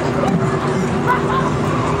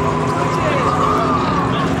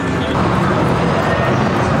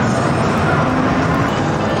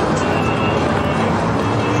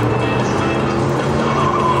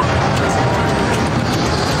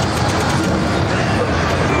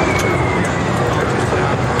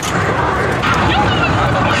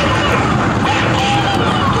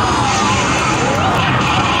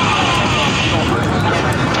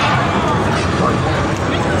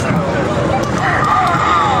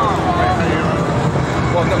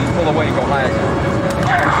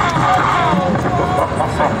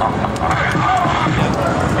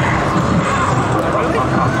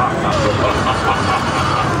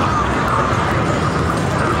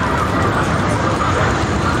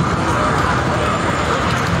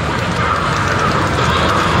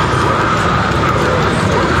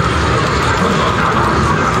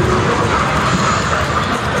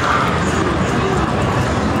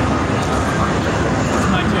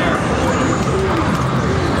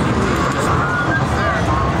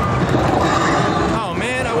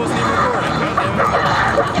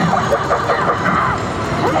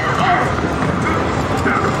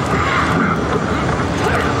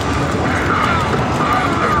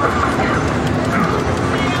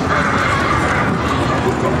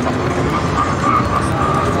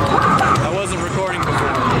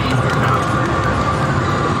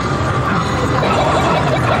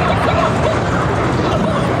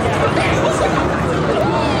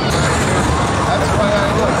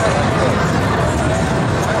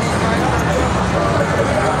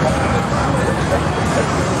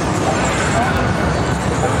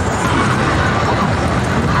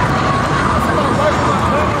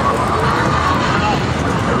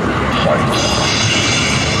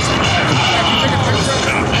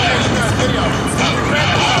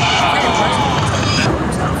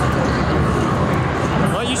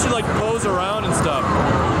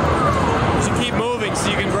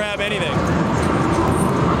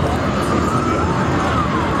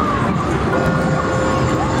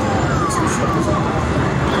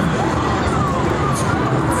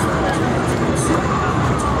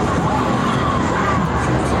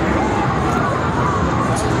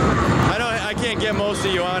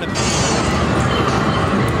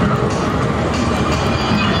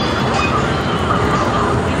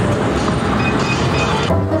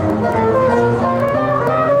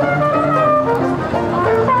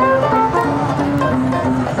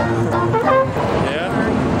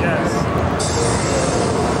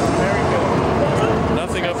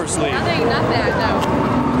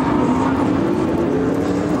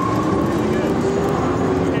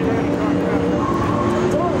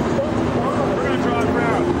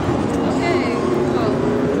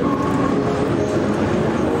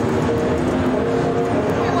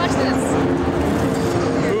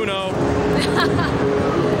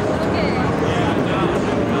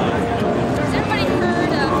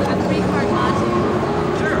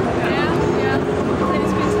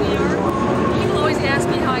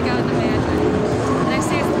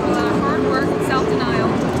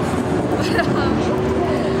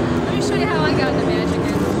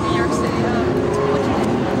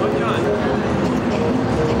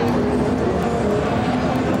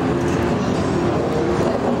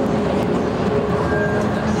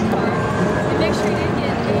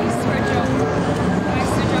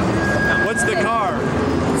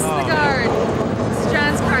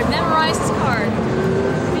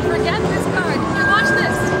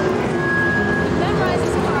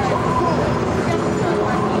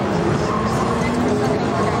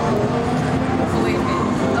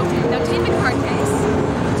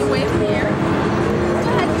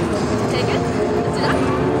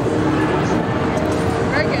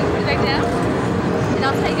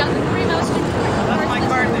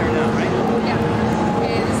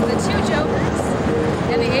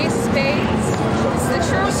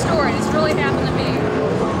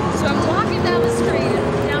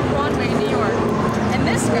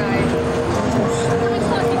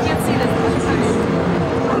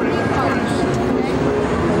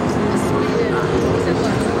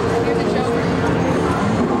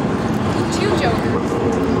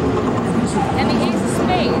 And the ace of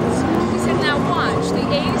spades. He said, now watch. The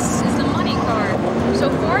ace is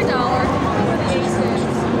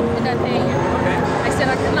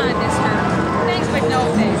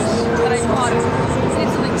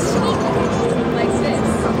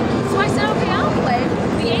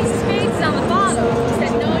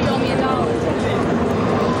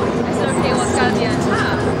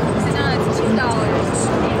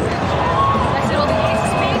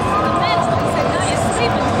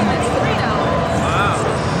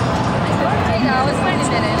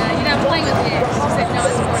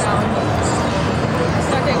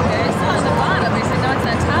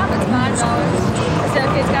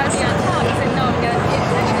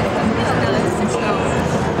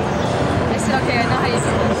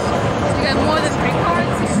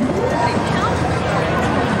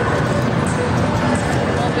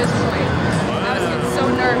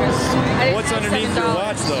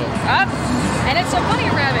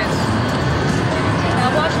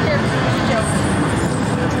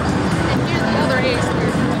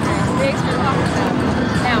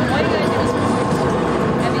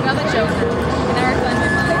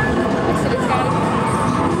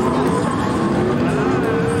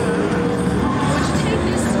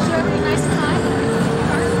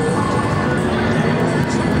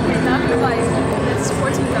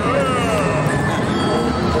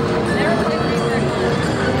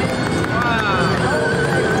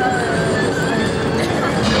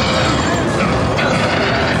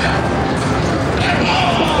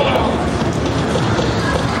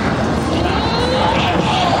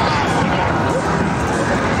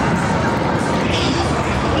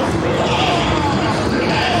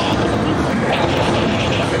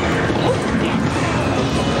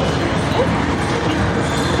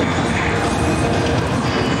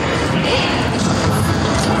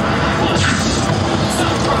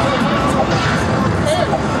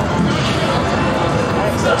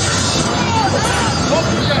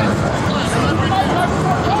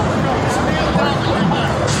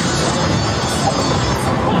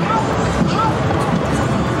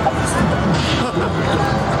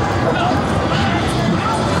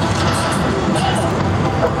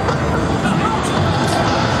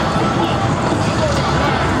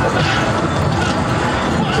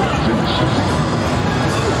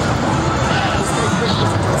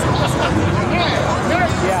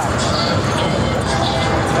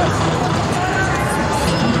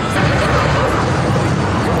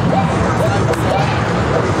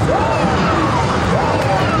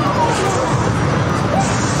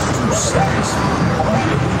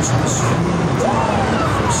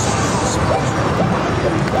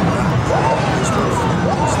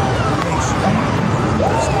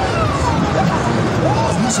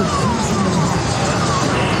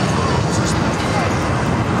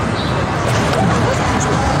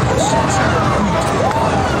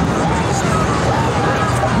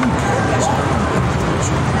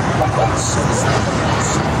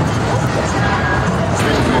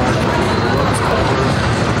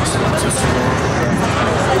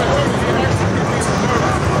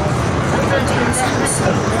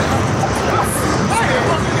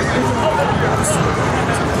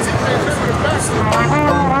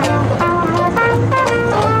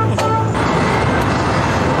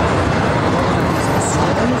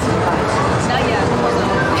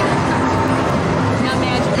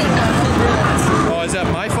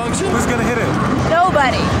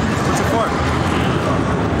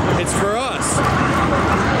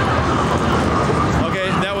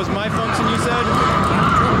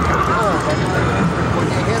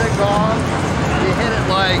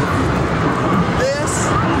like this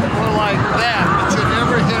or like that, but you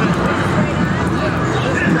never hit it.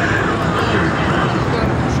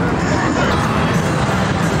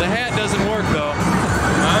 The hat doesn't work though.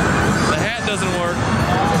 Huh? The hat doesn't work.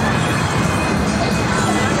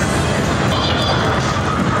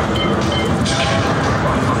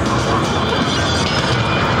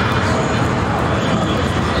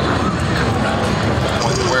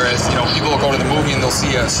 Whereas, you know, people will go to the movie and they'll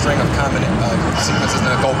see a string of common sequences and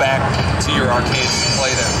they'll go back to your arcades to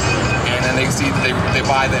play them. And then they see that they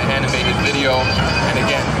buy the animated video, and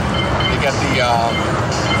again, you get the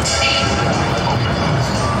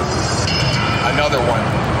another one.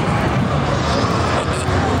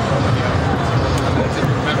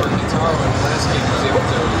 Remember, Guitar in the last game was able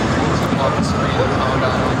to zoom off the screen and pound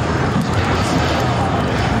on it.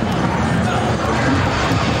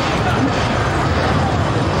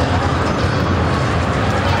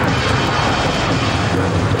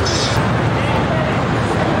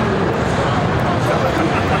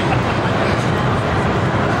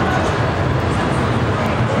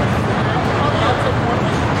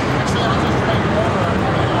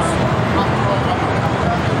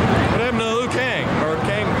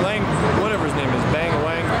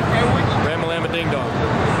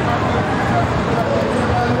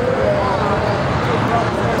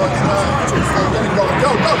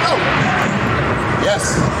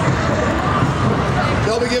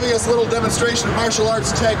 Demonstration of martial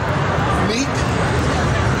arts technique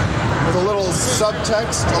with a little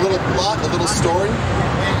subtext, a little plot, a little story.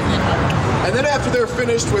 And then after they're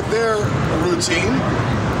finished with their routine,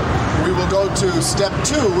 we will go to step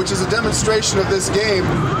 2, which is a demonstration of this game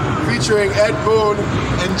featuring Ed Boon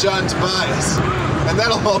and John Tobias. And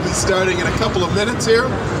that'll all be starting in a couple of minutes here.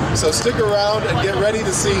 So stick around and get ready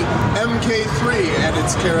to see MK3 and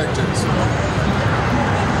its characters.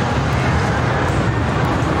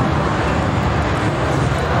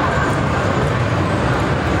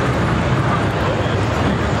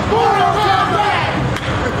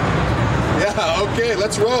 Okay,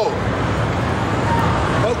 let's roll.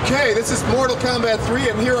 Okay, this is Mortal Kombat 3,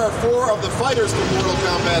 and here are 4 of the fighters from Mortal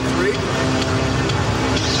Kombat 3.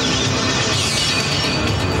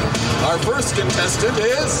 Our first contestant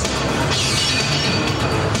is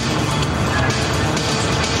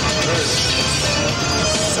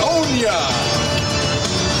Sonya.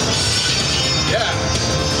 Yeah.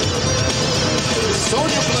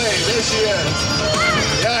 Sonya Blade, there she is.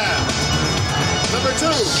 Yeah. Number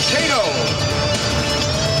 2, Kano.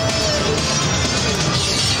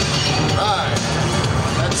 Right.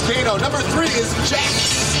 That's Kano. Number 3 is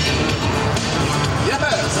Jax.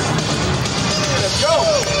 Yes. Let's go.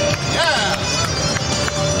 Yeah.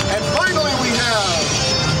 And finally we have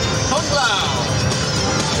Kung Lao.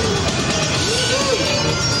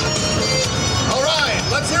 All right,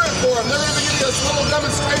 let's hear it for them. They're going to give you this little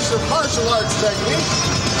demonstration of martial arts technique.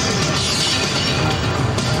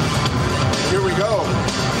 Here we go.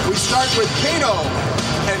 We start with Kano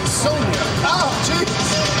and Sonya. Oh, jeez.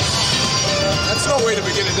 That's no way to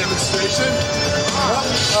begin a demonstration. Well,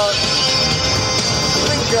 I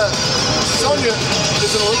think Sonya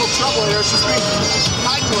is in a little trouble here. She's being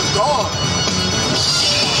tied to a dog.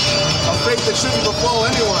 A fate that shouldn't befall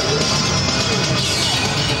anyone.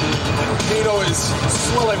 Kano is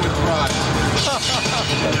swelling with pride.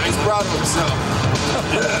 He's proud of himself.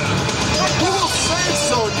 Who will save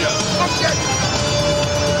Sonya?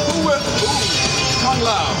 Who will? Kung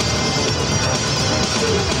Lao.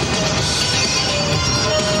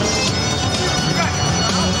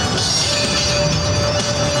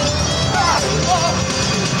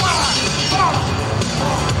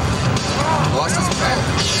 Lost his path.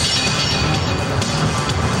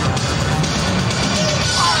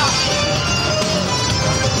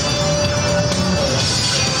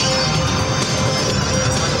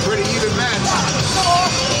 Pretty even match.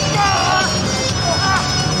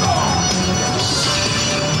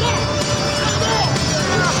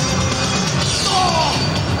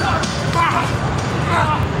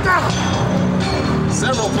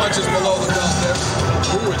 Several punches below the belt there.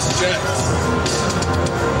 Ooh, it's Jax.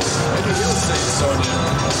 Maybe he'll save Sonya.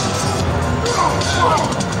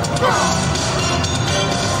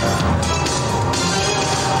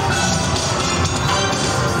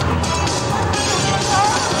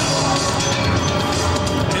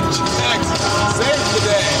 And Jax saved the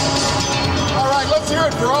day. All right, let's hear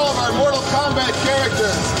it for all of our Mortal Kombat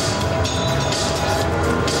characters.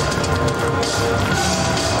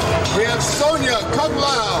 We have Sonya, Kung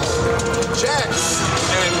Lao, Jax,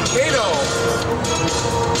 and Kano.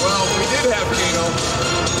 Well, we did have Kano.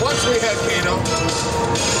 Once we had Kano.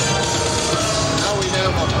 Now we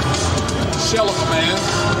have shell of a man.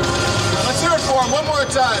 Let's hear it for him one more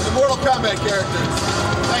time, the Mortal Kombat characters.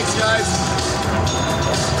 Thanks, guys.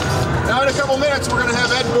 Now in a couple minutes, we're going to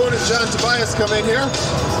have Ed Boon and John Tobias come in here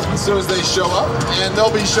as soon as they show up. And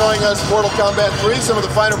they'll be showing us Mortal Kombat 3, some of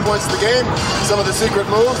the finer points of the game, some of the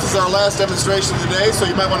secret moves. This is our last demonstration today, so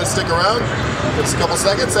you might want to stick around. Just a couple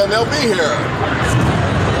seconds, and they'll be here.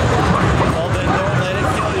 Well, then don't let it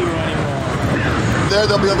kill you anymore.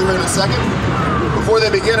 They'll be over here in a second. Before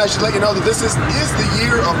they begin, I should let you know that this is the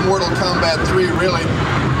year of Mortal Kombat 3, really.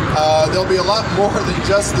 There'll be a lot more than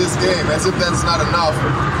just this game, as if that's not enough.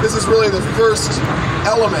 This is really the first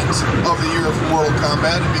element of the year of Mortal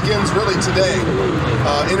Kombat. It begins really today.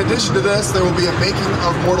 In addition to this, there will be a making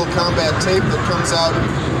of Mortal Kombat tape that comes out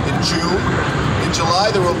in June. In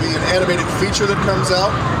July, there will be an animated feature that comes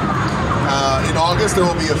out. In August, there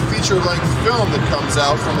will be a feature-length film that comes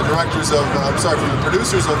out from the from the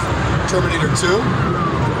producers of Terminator 2.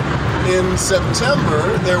 In September,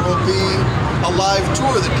 there will be a live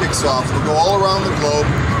tour that kicks off. It'll go all around the globe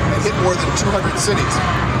and hit more than 200 cities.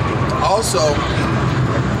 Also,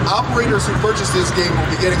 operators who purchase this game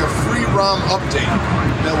will be getting a free ROM update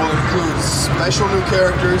that will include special new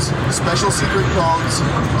characters, special secret codes,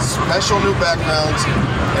 special new backgrounds,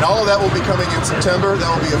 and all of that will be coming in September. That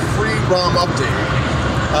will be a free ROM update.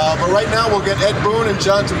 But right now, we'll get Ed Boon and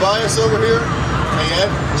John Tobias over here. Hey,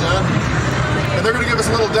 Ed, John. And they're going to give us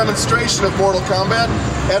a little demonstration of Mortal Kombat.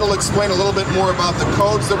 Ed will explain a little bit more about the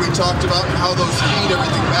codes that we talked about and how those feed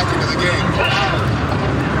everything back into the game.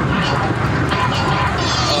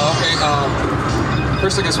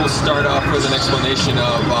 First I guess we'll start off with an explanation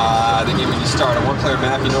of the game when you start. A one-player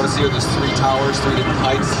map, you notice here there's 3 towers, 3 different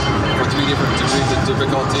heights, for 3 different degrees of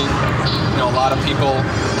difficulty. You know, a lot of people,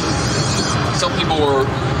 some people were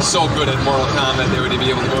so good at Mortal Kombat they would be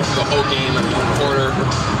able to go through the whole game in 1 quarter.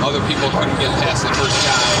 Other people couldn't get past the first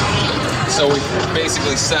guy. So we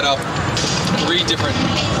basically set up 3 different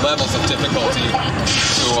levels of difficulty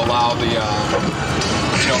to allow the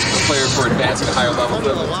players for advancing a higher level.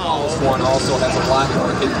 The tallest one also has a lot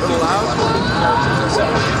more hidden features, a lot more hidden characters, etc.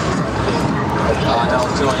 Now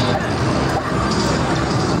joining it.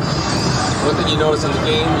 One thing you notice in the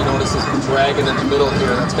game, you notice this dragon in the middle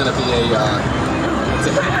here. That's going to be it's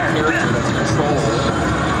a hidden character that's controllable.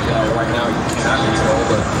 Right now you cannot control,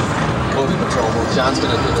 but will be controllable. John's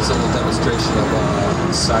going to give us a little demonstration of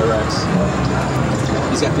Cyrex.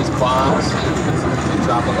 He's got these bombs they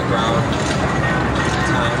drop on the ground.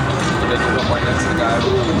 Time to make it go right next to the guy.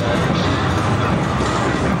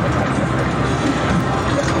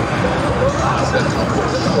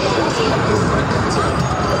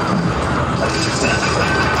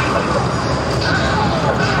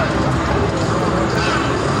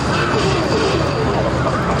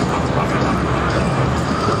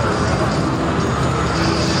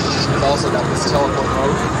 We've also got this teleport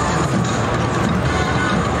mode.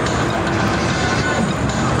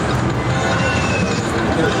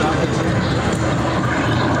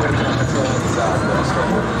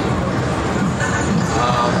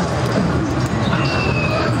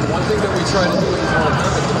 One thing that we try to do in Mortal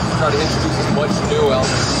Kombat is try to introduce as much new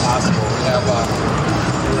elements as possible. We have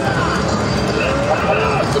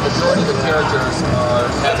the majority of the characters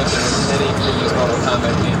haven't been in any previous Mortal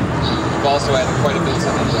Kombat game. We've also added quite a bit to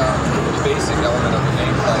the basic element of the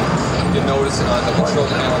gameplay. You'll notice on the control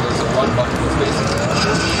panel there's a run button that's basically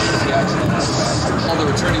the action. All the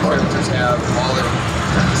returning characters have all their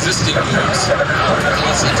existing moves.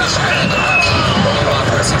 Plus addition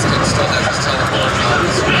for instance, it still has this teleport.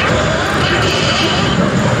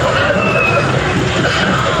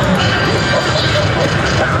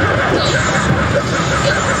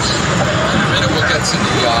 In a minute we'll get to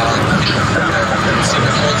the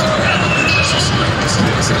secret codes that we have.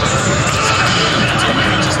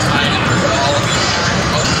 Just tied in with all of these.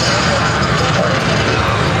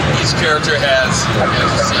 Each character has,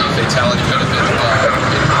 as you see, fatality benefit.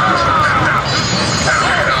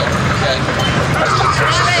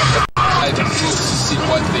 I do to see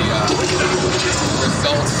what the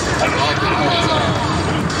results of the codes are.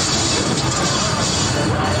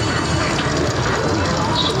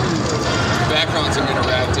 Backgrounds are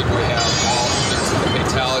interactive. We have all the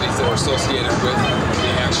fatalities that are associated with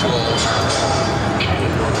the actual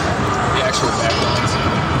backgrounds.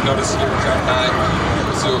 Notice here, John 9,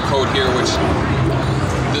 let's do a code here, which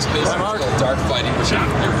this basically is called dark fighting, which you're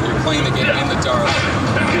playing the game in the dark.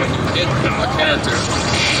 When you hit a character,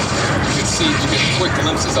 you get quick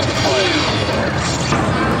glimpses of the fight.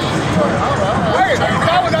 Hey,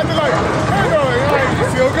 that was after like, you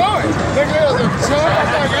still going. Look at this,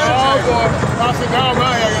 oh boy, I said, no,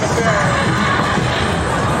 man, I gotta say.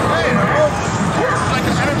 Hey, I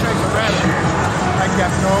can penetrate the red.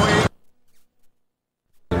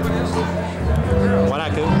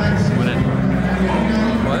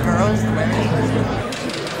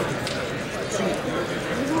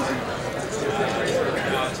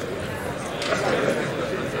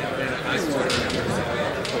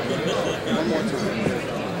 On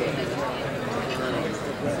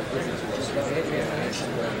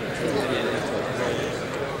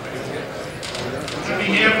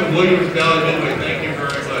behalf of Williams Valley Midway, thank you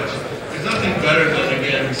very much. There's nothing better than,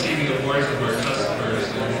 again, receiving awards from our customers,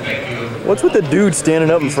 and thank you. What's with the dude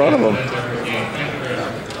standing up in front of him?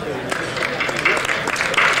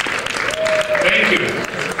 Thank you.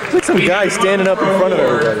 Like some guy standing up in front of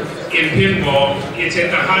everybody. In pinball, it's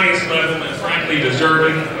at the highest level and frankly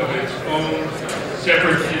deserving of its own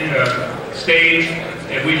separate stage,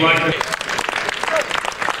 and we'd like to.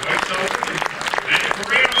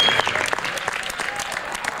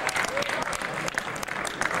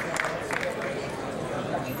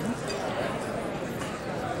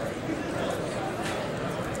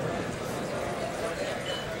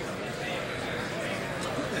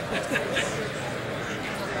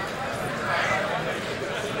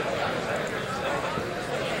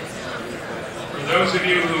 For those of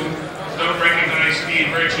you who don't recognize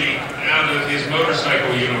Steve Ritchie out of his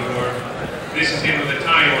motorcycle uniform, this is him with a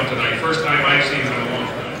tie on tonight. First time I've seen him in a long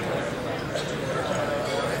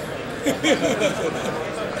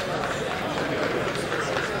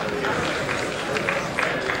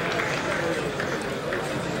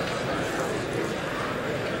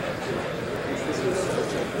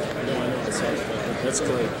That's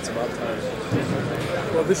great. It's about time.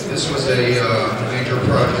 Well, this was a major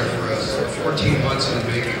project for us. 14 months in the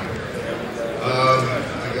making.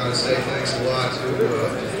 I gotta say thanks a lot to the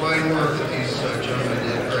fine work that these gentlemen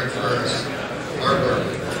did. Greg Ferris, hard work,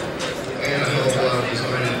 and a hell of a lot of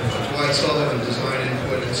design input. Dwight Sullivan, design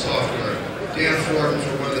input and software. Dan Forden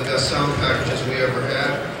for one of the best sound packages we ever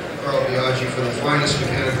had. Carl Biaggi for the finest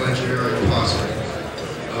mechanical engineering possible.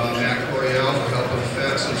 Matt Coriel for help with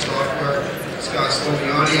effects and software. Scott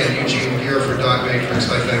Sloviani and Eugene Gear for Dot Matrix.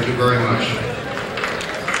 I thank you very much.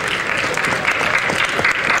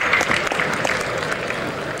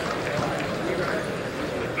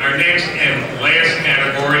 Our next and last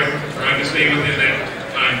category, trying to stay within that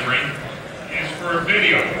time frame, is for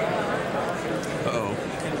video.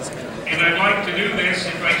 And I'd like to do this,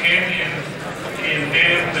 if I can, and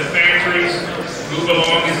have the factories move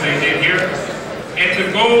along as they did here. At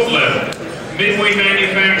the gold level, Midway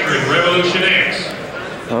Manufacturing, Revolution X.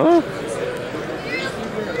 Huh?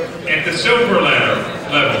 At the silver level,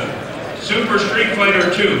 Super Street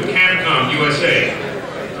Fighter 2, Capcom USA.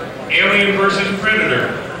 Alien vs.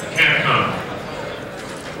 Predator, Capcom.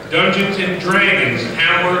 Dungeons and Dragons,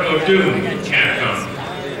 Tower of Doom, Capcom.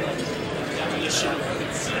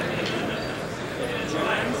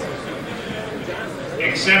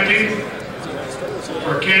 Accepting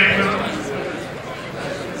for Capcom,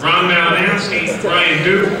 Ron Malinowski, Brian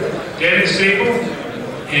Duke, Dennis Sable,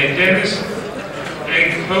 and Dennis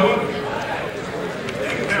Agpoa.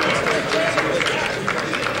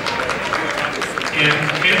 And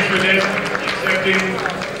Ken Fredette, accepting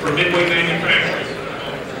for Midway Manufacturing.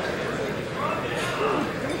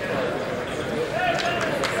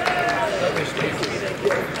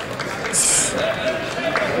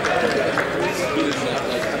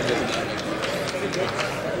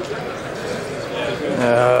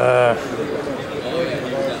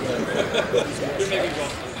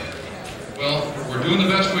 Well, we're doing the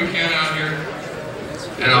best we can out here,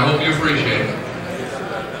 and I hope you appreciate it.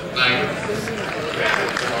 Thank you.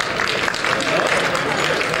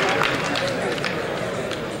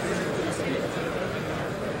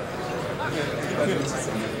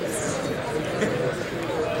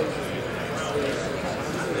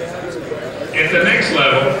 At the next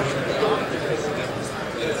level,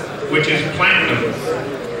 which is platinum,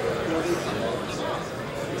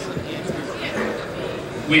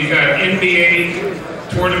 we've got NBA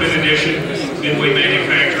Tournament Edition, Midway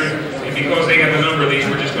Manufacturing, and because they have a number of these,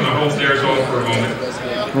 we're just going to hold theirs off for a moment.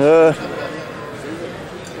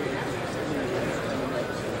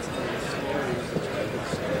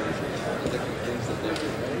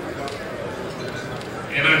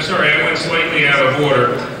 And I'm sorry, I went slightly out of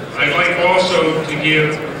order. I'd like also to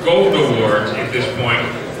give gold awards at this point.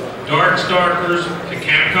 Darkstalkers to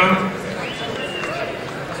Capcom.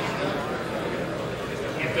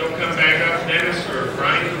 If they'll come back up, Dennis or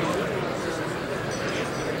Brian.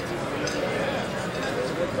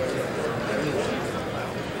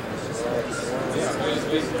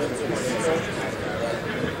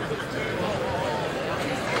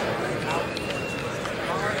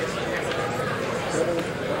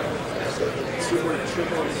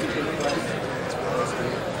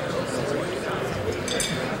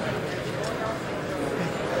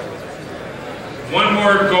 One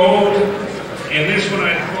more gold, and this one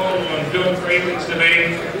I call on Bill Cravens to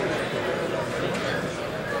make.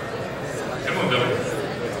 Come on, Bill.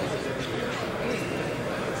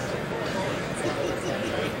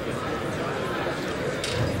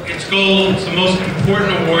 gold. It's the most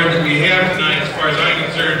important award that we have tonight, as far as I'm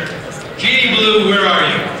concerned. Genie Blue, where are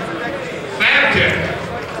you? Fabtech.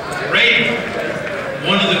 Great.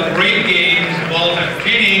 One of the great games of all time.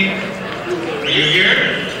 Genie, are you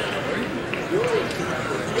here?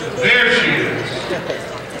 There she is.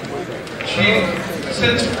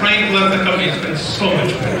 Since Frank left the company, it's been so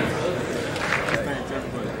much better.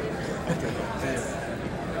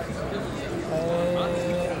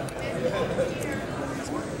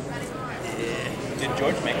 Did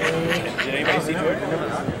George make it? Did anybody see George?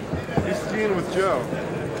 He's skiing with Joe.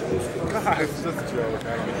 God, it's just Joe.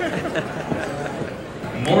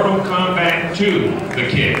 Mortal Kombat 2, The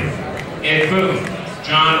Kid. Ed Boon,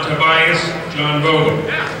 John Tobias, John Vogel.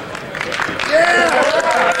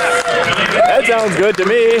 That sounds good to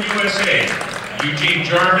me. USA, Eugene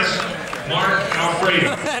Jarvis, Mark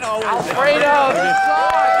Alfredo. Alfredo!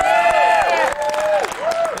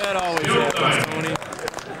 That always happens, Tony.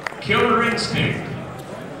 Killer Instinct,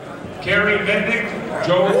 Carrie Bendick,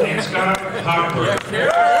 Joel and Scott Hochberg.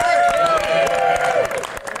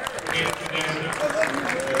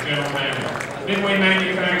 Midway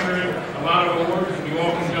Manufacturing, a lot of awards. You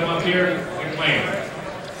all can come up here and claim them.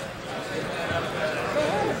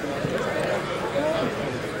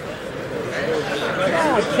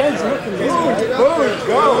 Ken's looking good. Boom,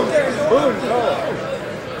 go. Boom, go.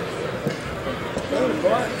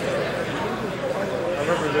 I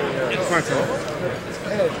remember doing that. It's my turn.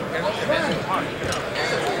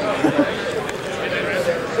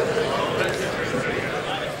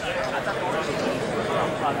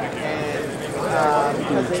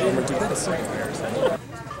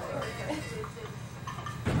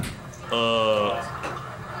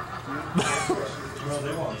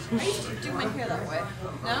 I used to do my hair that way.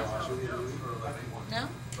 No? No?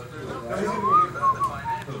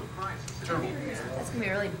 That's gonna be a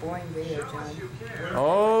really boring video, John.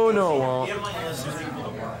 Oh, no, it won't.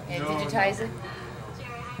 And digitize it?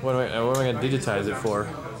 What am I going to digitize it for? I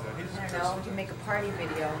don't know. We can make a party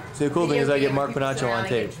video. See, the cool thing is I get Mark Panaccio on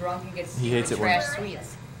tape. Get drunk and get He hates it when... trash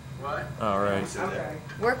sweets. All right.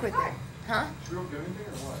 Work with it. Huh?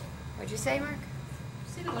 What'd you say, Mark?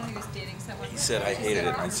 See the one who was dating someone? He said I hated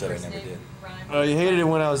it, and I said I never did. You hated it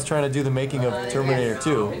when I was trying to do the making of Terminator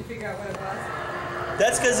 2.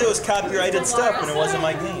 That's because it was copyrighted stuff and it wasn't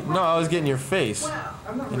my game. No, I was getting your face.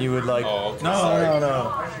 And you would like... Oh, okay. No.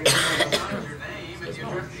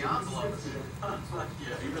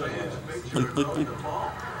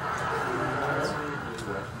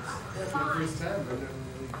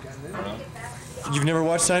 You've never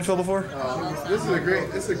watched Seinfeld before? This is a great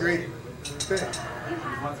thing.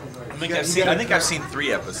 I think I've seen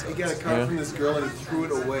 3 episodes. He got a card from this girl and he threw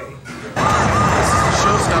it away. This is the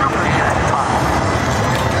showstopper.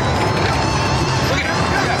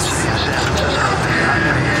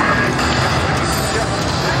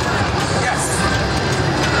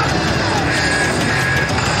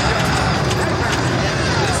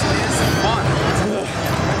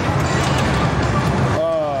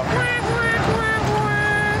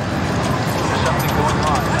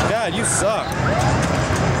 God, you suck.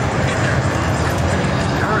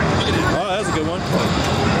 Oh, that was a good one.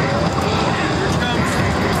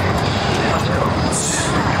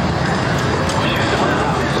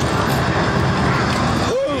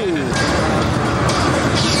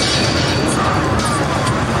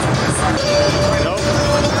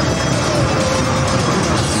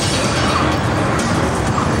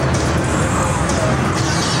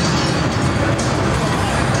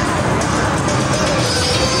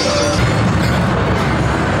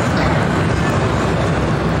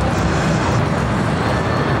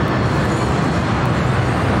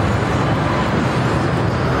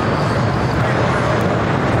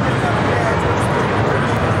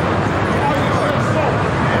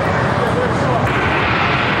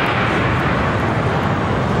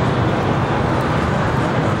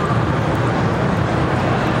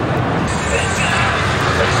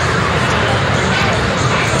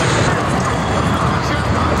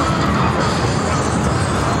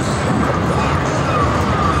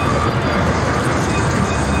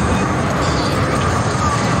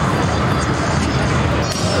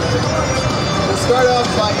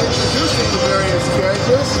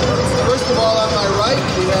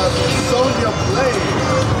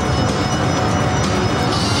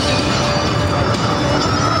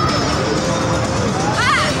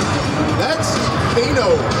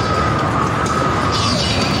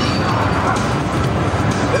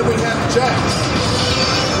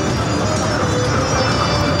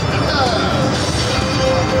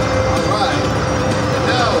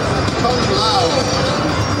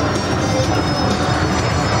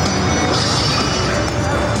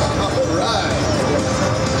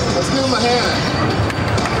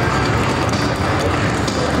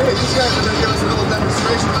 these guys are going to give us a little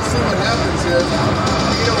demonstration. Let's see what happens here.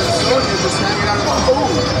 Kano and Sonya just hanging out of the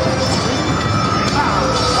hole.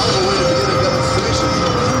 How a way to begin a demonstration.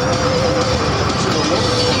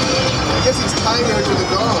 I guess he's tying her to the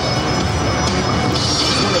dog.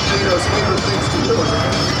 It's one of Kano's favorite things to do.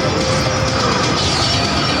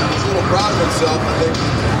 He's a little proud of himself, I think.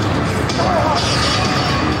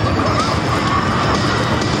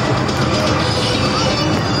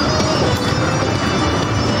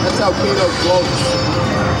 That's how Kano floats.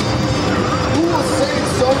 Who will save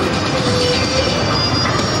Sonya?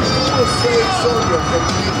 Who will save Sonya from Kano?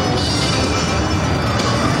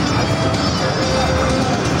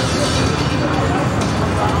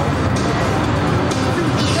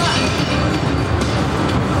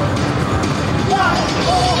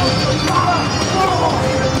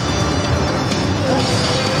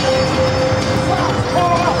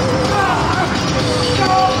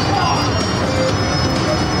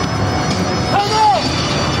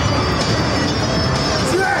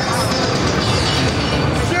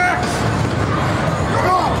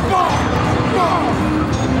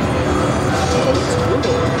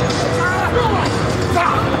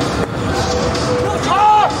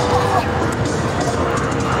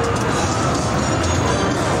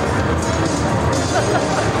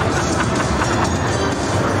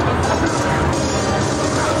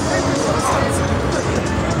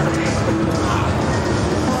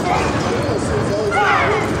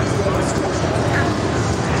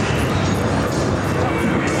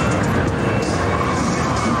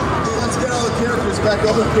 Back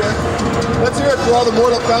over here. Let's hear it for all the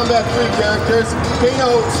Mortal Kombat 3 characters.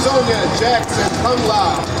 Kano, Sonya, Jax, and Kung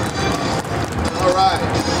Lao. Alright.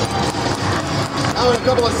 Now in a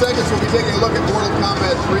couple of seconds we'll be taking a look at Mortal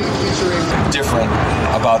Kombat 3 featuring... Different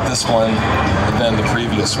about this one than the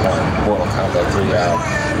previous one, Mortal Kombat 3.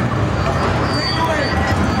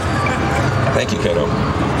 Thank you, Kato.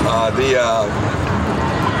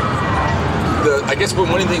 I guess one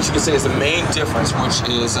of the things you could say is the main difference, which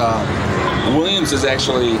is Williams is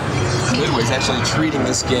actually, Midway's actually treating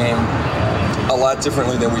this game a lot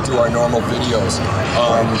differently than we do our normal videos.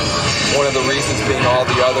 One of the reasons being all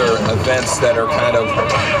the other events that are kind of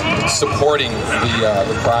supporting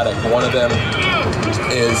the product. One of them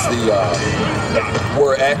is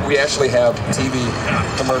we actually have TV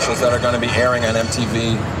commercials that are going to be airing on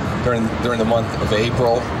MTV during the month of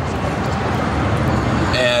April.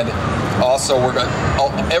 And also,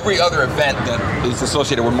 every other event that is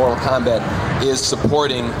associated with Mortal Kombat is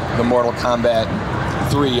supporting the Mortal Kombat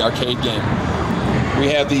 3 arcade game.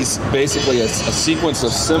 We have these basically a sequence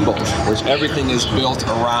of symbols, which everything is built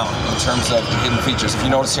around in terms of hidden features. If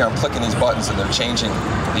you notice here, I'm clicking these buttons and they're changing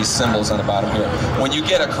these symbols on the bottom here. When you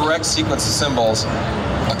get a correct sequence of symbols,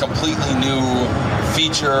 a completely new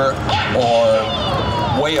feature or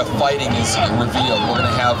way of fighting is revealed. We're going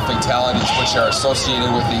to have fatalities which are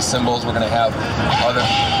associated with these symbols. We're going to have other.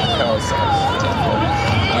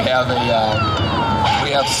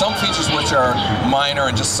 We have some features which are minor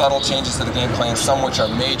and just subtle changes to the gameplay, and some which are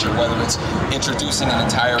major, whether it's introducing an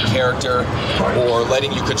entire character or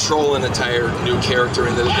letting you control an entire new character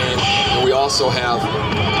into the game. And we also have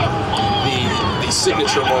the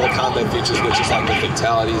signature Mortal Kombat features, which is like the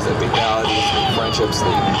fatalities, the friendships,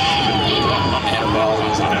 the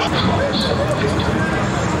animalities.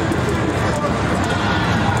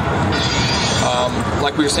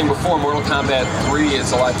 Like we were saying before, Mortal Kombat 3 is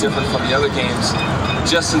a lot different from the other games,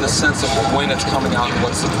 just in the sense of when it's coming out and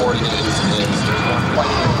what's supporting it is light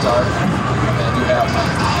and dark. And you have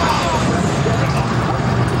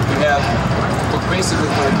basically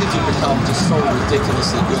what I think you become just so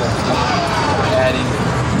ridiculously good at adding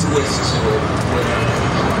twists to it.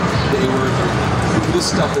 This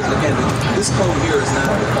stuff is, again, this code here is not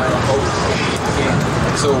the final code.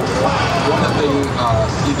 So one of the,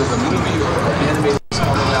 either the movie or the animated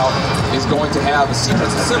coming out is going to have a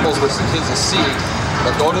sequence of symbols which the kids will see.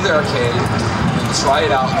 They'll go to the arcade and try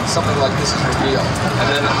it out, and something like this is revealed. And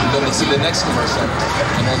then they see the next commercial,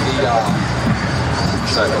 and then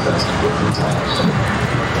sorry about that.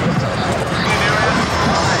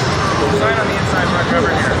 Sign on the inside, Mark,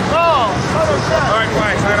 over here. Oh! All right,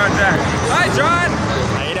 fine. Sign on Jack. Hi, John!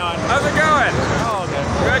 How you doing? How's it going? Oh, okay.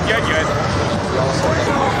 Good.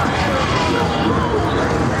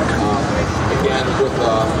 Again, with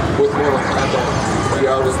Mortal Kombat, we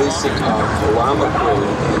are releasing a Rama Parade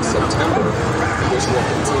in September, which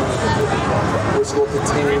will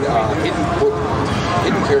contain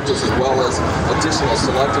hidden characters as well as additional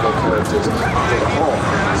selectable characters for the home.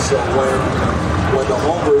 So when the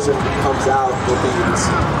home version comes out, there'll be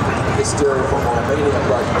Meister from our Mania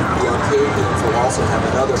project, the arcade games will also have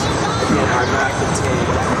another, again, are not contained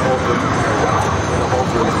in the home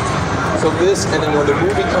version. So this, and then when the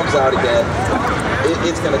movie comes out again,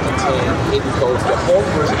 it's going to contain hidden codes. The home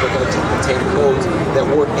versions are going to contain codes that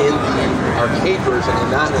were in the arcade version and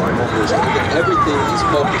not in the home version. Again, everything is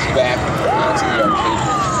focused back onto the arcade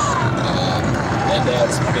version. And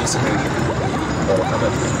that's basically Mortal Kombat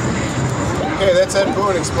 3. Okay, that's Ed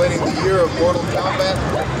Boone explaining the year of Mortal Kombat.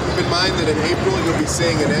 Keep in mind that in April you'll be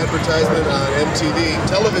seeing an advertisement on MTV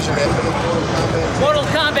television ad for Mortal Kombat. Mortal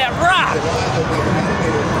Kombat rock!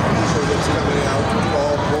 That's coming out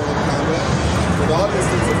called Mortal Kombat. With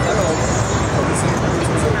August is a film of the same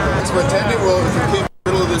person. Thanks for attending. Well, if you came in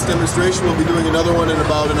the middle of this demonstration, we'll be doing another one in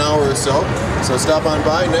about an hour or so. So stop on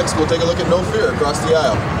by. Next, we'll take a look at No Fear across the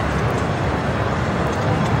aisle.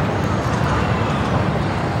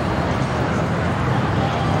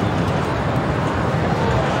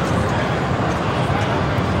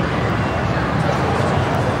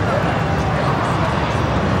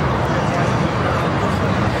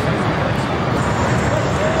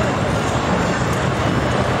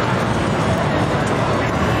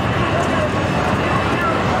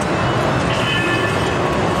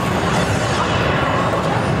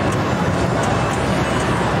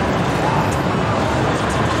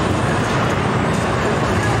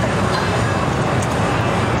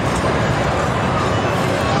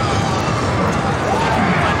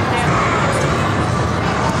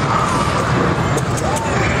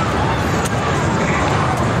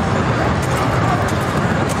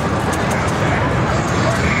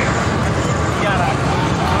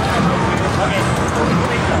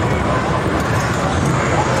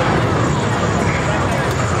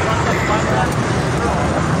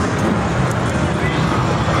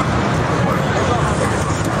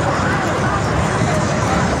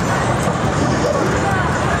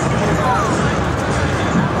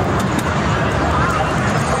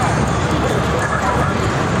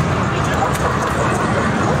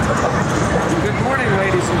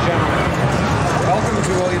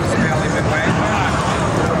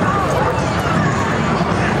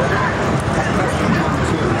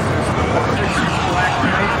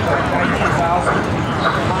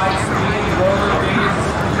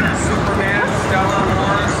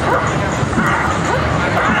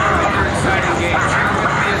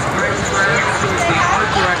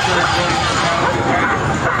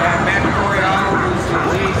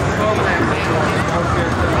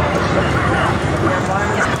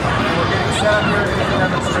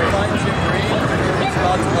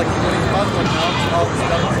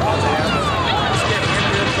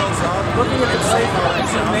 Looking at the safety,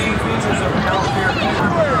 some main features of No Fear.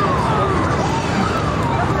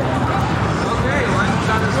 Okay, let's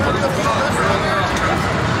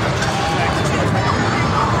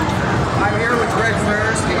I'm here with Greg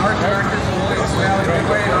Ferris, the art director for Williams Valley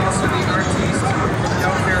Midway, and also the artiste from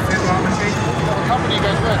No Fear Pinball Machine. What company you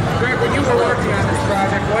guys with? Greg, when you were working on this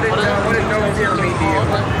project, what did No Fear mean to you?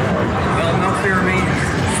 Well, No Fear means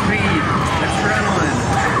speed, adrenaline,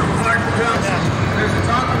 hard production. There's a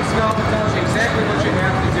talking skull that tells you exactly what you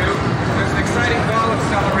have to do. There's an exciting ball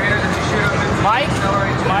accelerator that you shoot up into the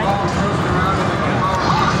accelerator. The ball goes around and the ball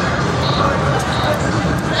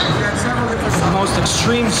the most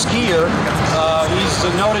extreme skier. He's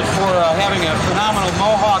noted for having a phenomenal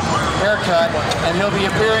mohawk haircut, and he'll be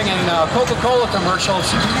appearing in Coca-Cola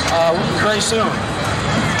commercials very soon.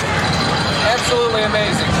 Absolutely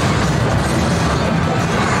amazing.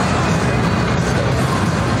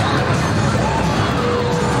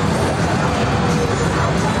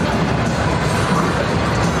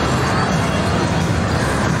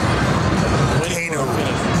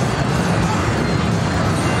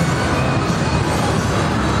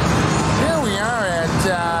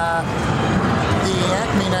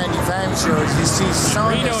 Shows. You see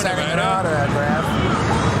Sonya sending her autograph.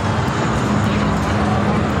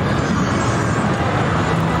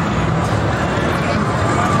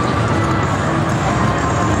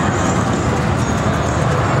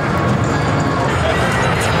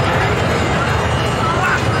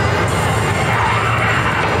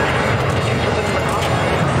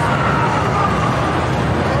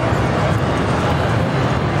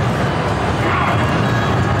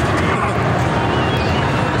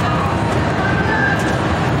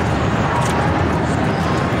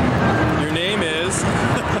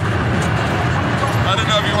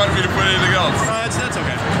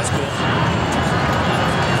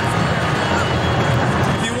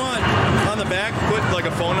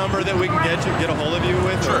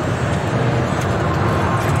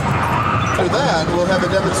 after that, we'll have a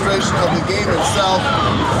demonstration of the game itself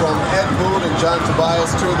from Ed Boon and John Tobias,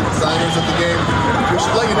 two of the designers of the game. We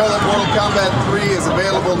should let you know that Mortal Kombat 3 is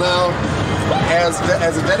available now as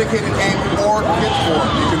a dedicated game or kit form.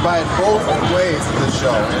 You can buy it both ways at this show,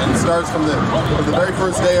 and it starts from the very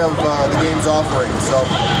first day of the game's offering. So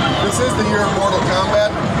this is the year of Mortal Kombat.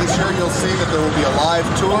 This year you'll see that there will be a live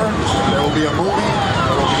tour, there will be a movie,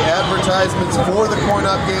 there will be advertisements for the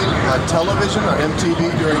coin-op game on television, on MTV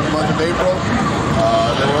during the month of April.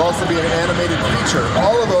 There will also be an animated feature.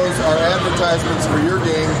 All of those are advertisements for your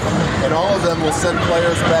game, and all of them will send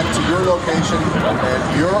players back to your location and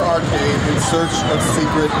your arcade in search of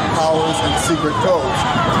secret powers and secret codes.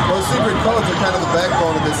 Those secret codes are kind of the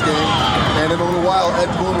backbone of this game, and in a little while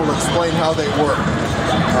Ed Boon will explain how they work.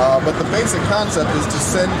 But the basic concept is to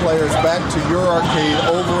send players back to your arcade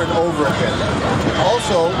over and over again.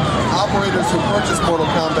 Also, operators who purchase Mortal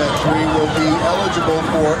Kombat 3 will be eligible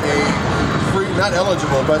for a free, not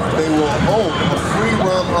eligible, but they will own a free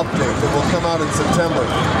ROM update that will come out in September.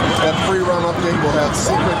 That free ROM update will have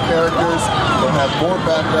secret characters, will have more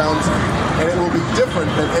backgrounds, and it will be different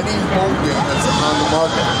than any home game that's on the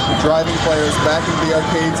market, driving players back into the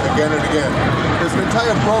arcades again and again. There's an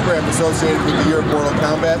entire program associated with the year of Mortal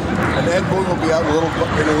Kombat, and Ed Boon will be out in a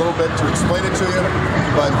little bit to explain it to you,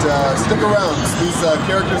 but stick around. These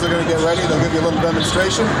characters are going to get ready, they'll give you a little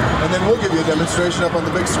demonstration, and then we'll give you a demonstration up on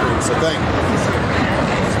the big screen, so thank you.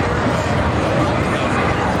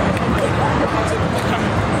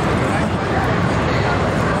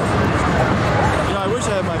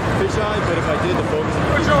 I have my fish eye, but if I did, the focus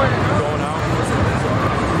would be going out.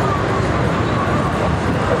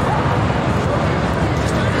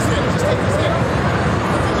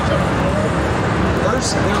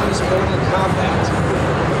 First there was Mortal Kombat.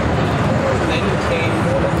 Then came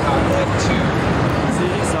Mortal Kombat 2. See,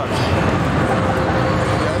 he sucks.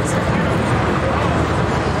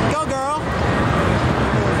 Go, girl!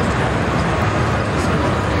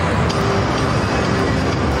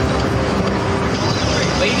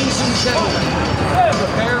 Ladies and gentlemen,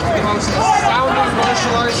 prepare for the most astounding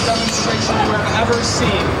martial arts demonstration you have ever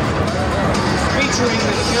seen, featuring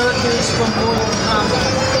the characters from Mortal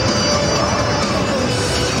Kombat.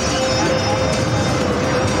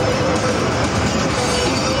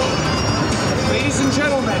 Ladies and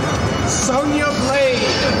gentlemen, Sonya Blade.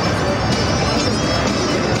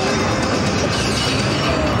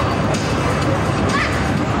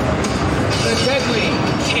 The deadly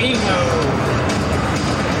Kano.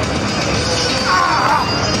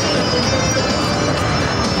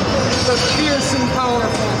 The fierce and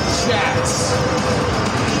powerful Jax.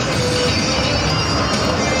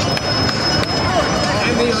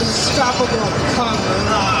 And the unstoppable Kung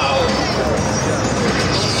Lao.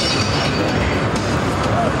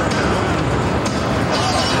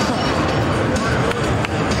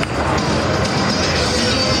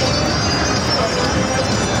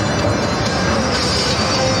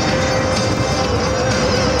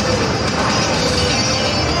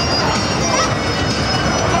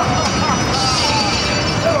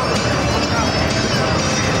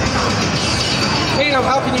 Kano,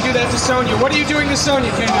 how can you do that to Sonya? What are you doing to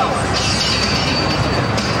Sonya, Kano?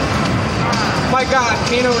 My God,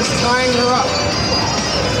 Kano is tying her up.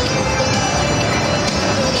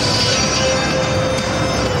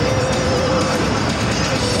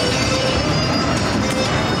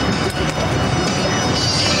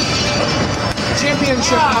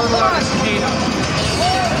 Championship unlocked Kano.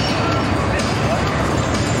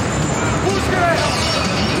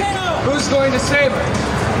 Who's going to save her?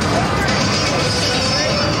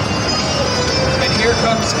 And here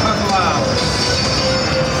comes Kung Lao.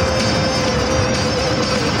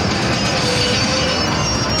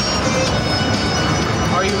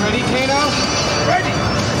 Are you ready, Kano? Ready.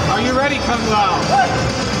 Are you ready, Kung Lao?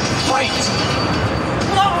 Fight!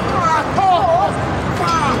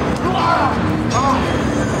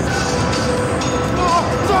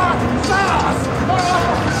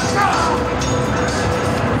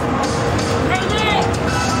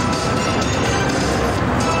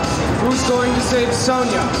 Who's going to save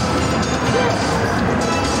Sonya?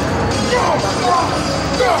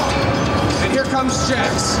 And here comes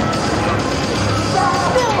Jax.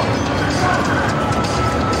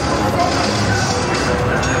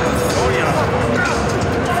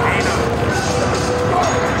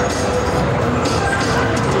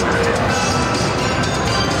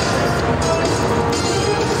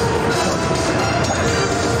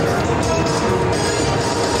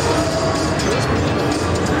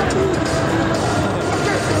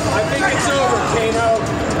 I think it's over, Kano.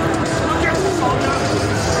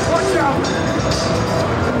 Watch out!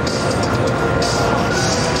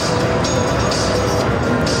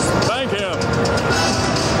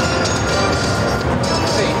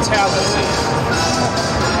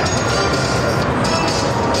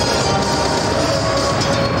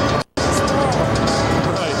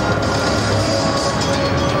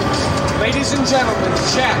 gentlemen,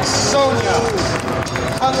 Jax, Sonya,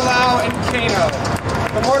 Kung Lao, and Kano,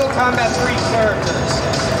 the Mortal Kombat 3 characters.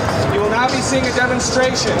 You will now be seeing a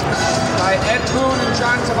demonstration by Ed Boon and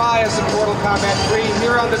John Tobias of Mortal Kombat 3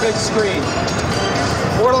 here on the big screen.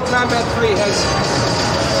 Mortal Kombat 3 has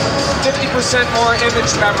 50% more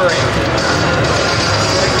image memory,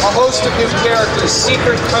 a host of new characters,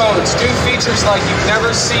 secret codes, new features like you've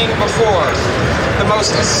never seen before, the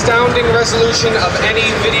most astounding resolution of any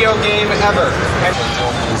video game ever. And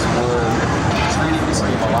we're treating this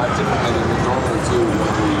game a lot differently than we normally do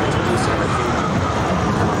when we introduce it.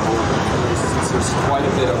 There's quite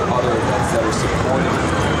a bit of other events that are supporting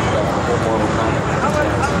the whole Mortal Kombat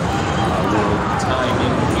franchise. We're tying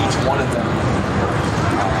in each one of them.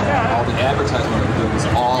 All the advertising that we're doing is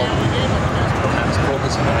all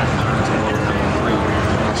focused on Mortal Kombat 3.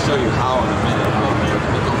 And I'll show you how in a minute. Let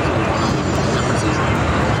me go through one of the differences.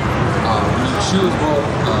 When you choose both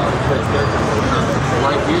character,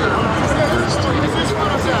 right here, there's 3 different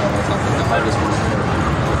ones. That's not the hardest one.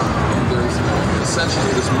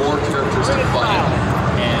 There's more characters to fight,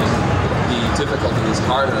 and the difficulty is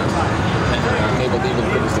harder, and I'm able to even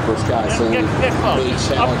finish the first guy. So the main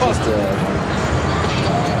challenge is to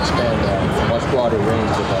expand a much broader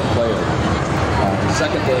range of player. The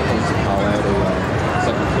second thing is I'll add a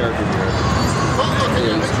second character here.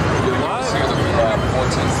 Is you'll notice here that we have 14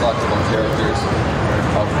 selectable characters,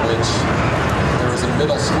 of which there is a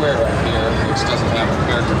middle square right here which doesn't have a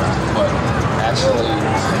character, but actually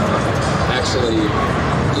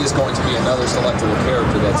is going to be another selectable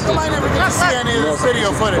character that's How come I never get to see any of this video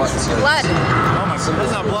footage? Blood. Oh my god,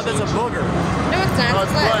 that's not blood, that's a booger. No, it's not. Oh, It's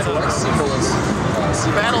it's blood. blood. Symbol is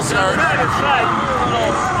Battle start. I'm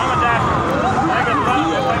a doctor. I can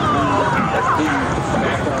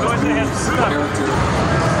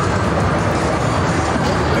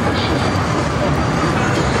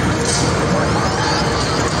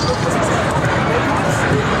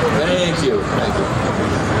Thank you.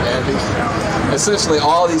 And essentially,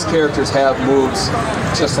 all these characters have moves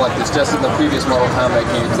just like this. Just in the previous Mortal Kombat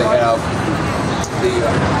games, they have the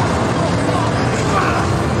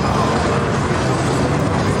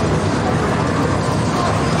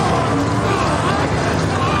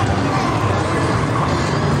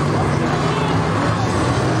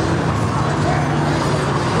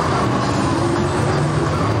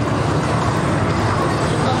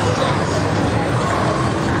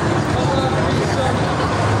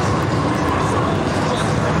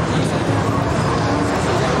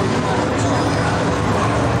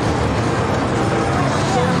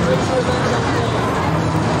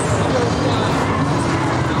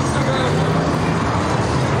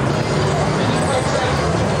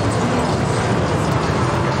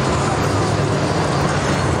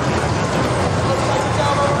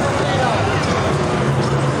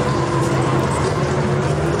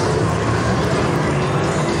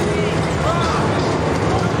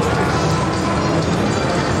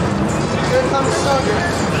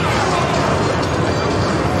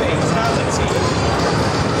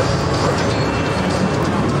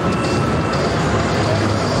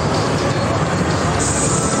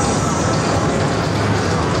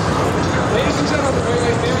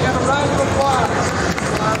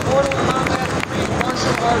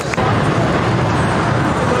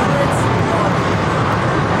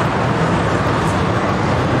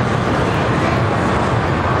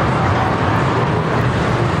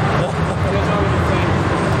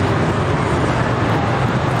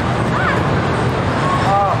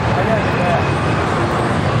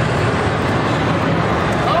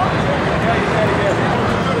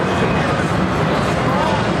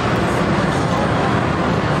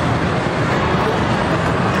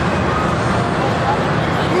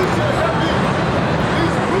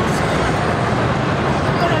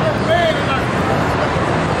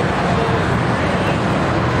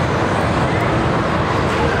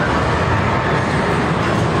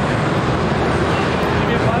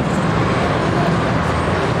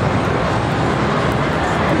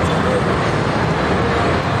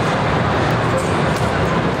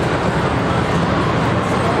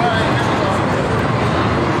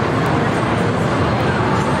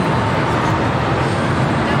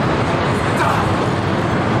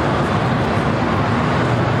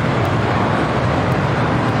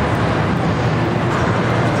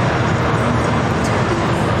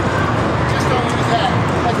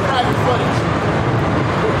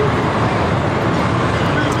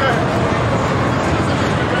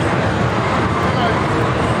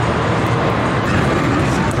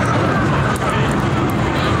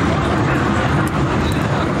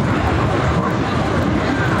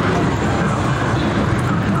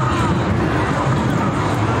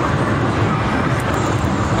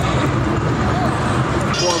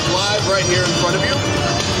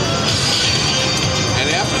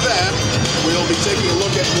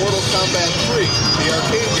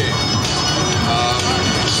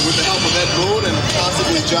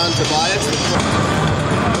John Tobias.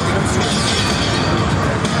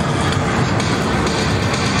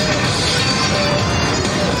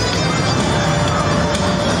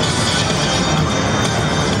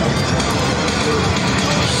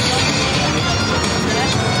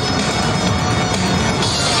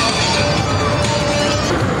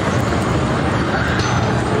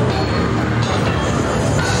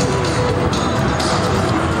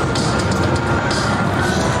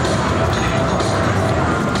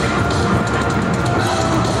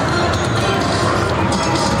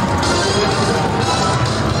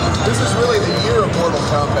 This is really the year of Mortal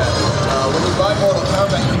Kombat. When you buy Mortal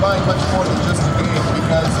Kombat, you're buying much more than just a game,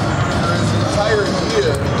 because there is an entire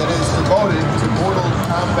year that is devoted to Mortal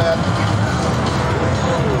Kombat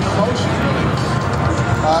promotion, really.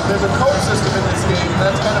 There's a code system in this game, and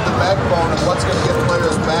that's kind of the backbone of what's going to get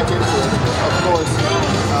players back into it, of course,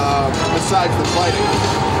 besides the fighting.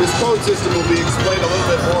 This code system will be explained a little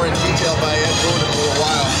bit more in detail by Ed Boone in a little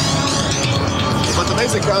while. But the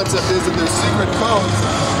basic concept is that there's secret codes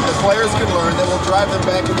that players can learn that will drive them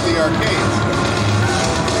back into the arcades.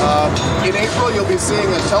 In April, you'll be seeing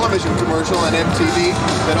a television commercial on MTV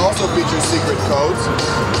that also features secret codes.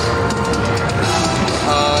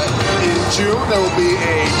 In June, there will be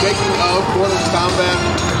a making of Mortal Kombat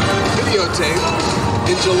videotape.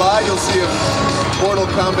 In July, you'll see a Mortal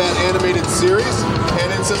Kombat animated series. And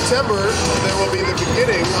in September, there will be the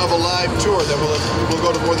beginning of a live tour that will go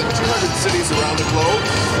to more than 200 cities around the globe.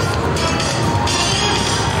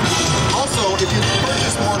 Also, if you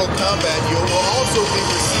purchase Mortal Kombat, you will also be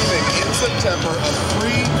receiving in September a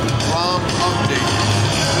free ROM update.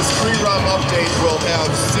 This free ROM update will have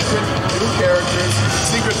secret new characters,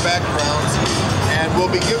 secret backgrounds, and will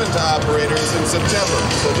be given to operators in September.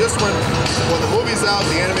 So just when the movie's out,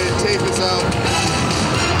 the animated tape is out,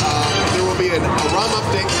 there will be a ROM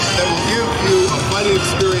update that will give you a fighting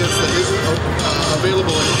experience that isn't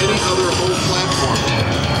available in any other home platform.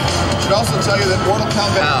 I should also tell you that Mortal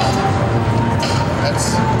Kombat now,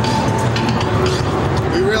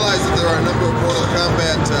 we realize that there are a number of Mortal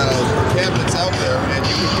Kombat cabinets out there, and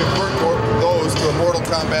you can convert those to a Mortal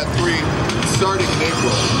Kombat 3 starting in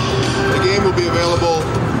April. The game will be available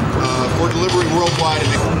for delivery worldwide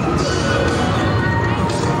in April.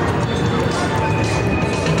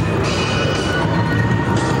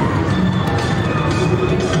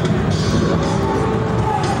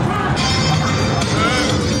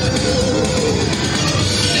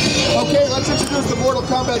 Okay, let's introduce the Mortal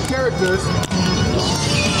Kombat characters.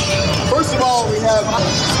 First of all, we have,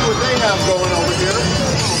 see what they have going over here.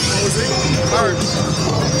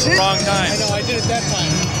 Wrong time. I know, I did it that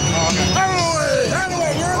time. Oh, okay.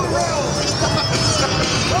 Anyway, you're in the world.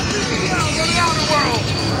 Don't beat me down, get me out of the world.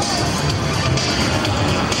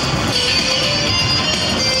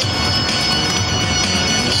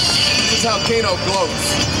 This is how Kano gloats.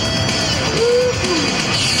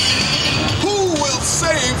 Who will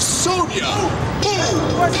save Sonya? Who?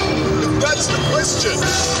 That's the question.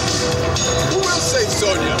 Who will save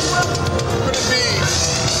Sonya? Could it be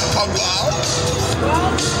Kung Lao?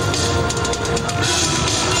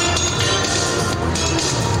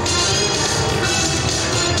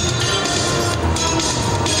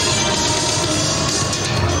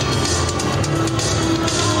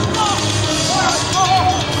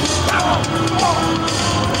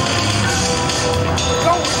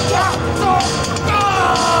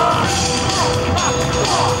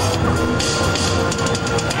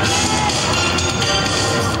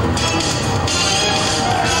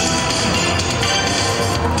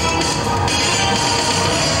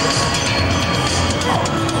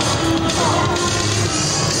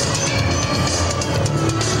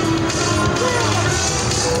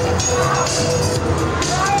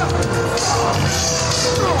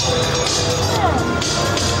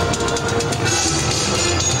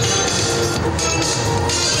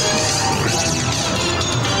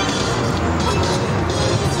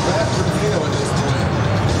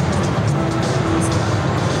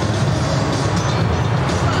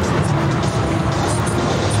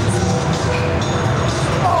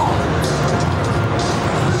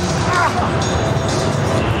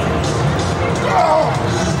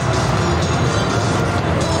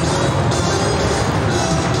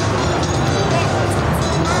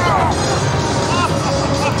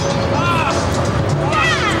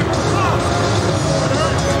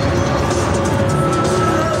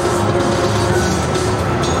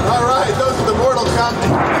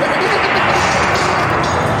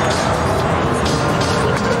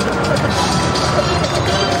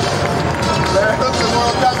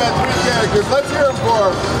 Let's hear them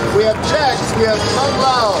for. We have Jax, we have Kung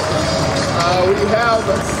Lao, We have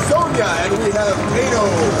Sonia and we have Kato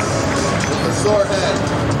with the sore head.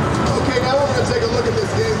 Okay, now we're going to take a look at this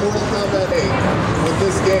game, Mortal Kombat 8, with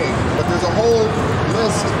this game. But there's a whole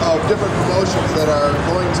list of different promotions that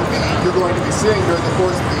you're going to be seeing during the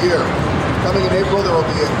course of the year. Coming in April, there will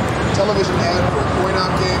be a television ad for a coin-op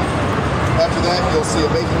game. After that, you'll see a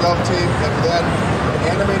making-of tape. After that,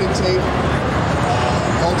 an animated tape.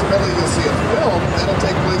 Ultimately, you'll see a film. That'll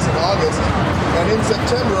take place in August. And in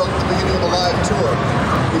September, at the beginning of a live tour.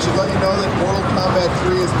 We should let you know that Mortal Kombat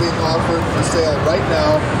 3 is being offered for sale right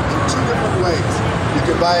now in 2 different ways. You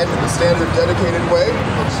can buy it in the standard dedicated way,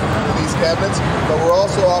 which are these cabinets, but we're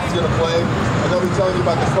also going to play, and they'll be telling you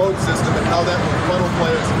about the code system and how that will funnel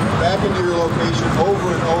players back into your location over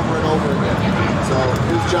and over and over again. So,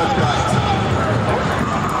 here's Judge Guys.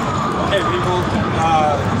 Hey people,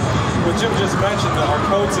 what Jim just mentioned, our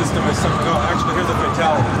code system is something, oh, actually here's a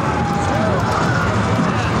fatality.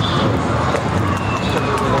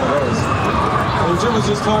 What Jim was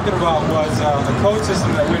just talking about was a code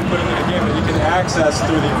system that we put into the game that you can access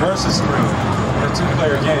through the versus screen in a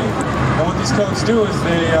 2-player game. And what these codes do is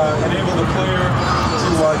they enable the player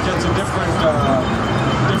to get to different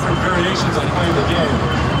variations on playing the game.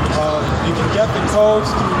 You can get the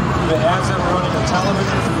codes through the ads that we're running on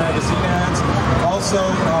television, through magazine ads. Also,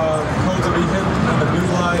 codes will be hidden in the new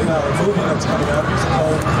line movie that's coming out.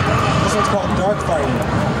 This one's called Dark Fighting.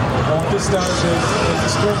 And what this does is the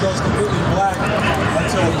screen goes completely black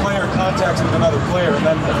until a player contacts with another player, and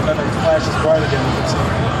then it flashes bright again. You can see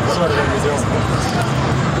sort of what you're doing.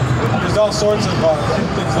 There's all sorts of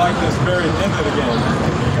things like this buried into the game.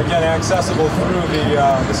 Again, accessible through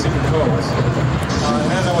the secret codes.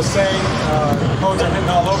 And as I was saying, codes are hitting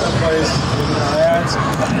all over the place in ads,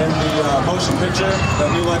 in the motion picture. The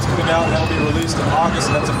new one's coming out and that'll be released in August,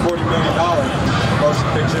 and that's a $40 million motion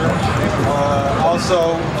picture.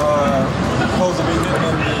 Also, codes will be hitting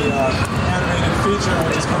in the animated feature,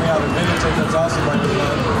 which is coming out in videotape. That's also going to be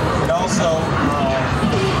done. And also,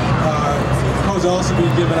 codes will also be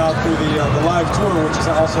given out through the live tour, which is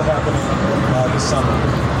also happening this summer.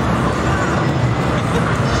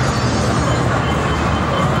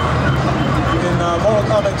 Mortal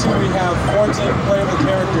Kombat 2, we have 14 playable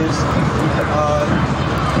characters,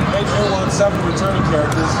 8 new ones, 7 returning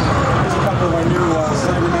characters. Here's a couple of our new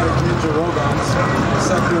cybernetic ninja robots,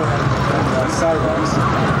 Sekiro and Cyrax.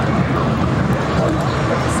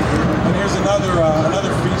 And here's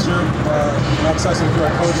another feature accessing through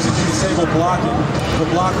our codes. You can disable blocking. The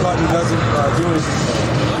block button doesn't do anything.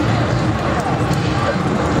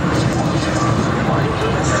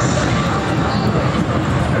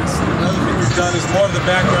 Another thing we've done is more of the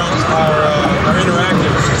backgrounds are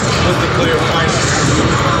interactive with the player fighting.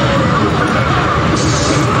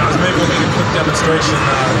 So maybe we'll need a quick demonstration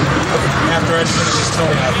after Ed finishes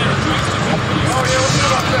Tony out here.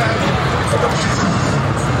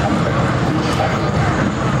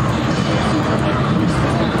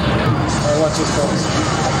 Alright, watch this, folks.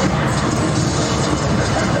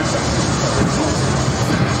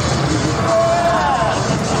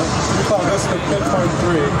 We call this the Pit Part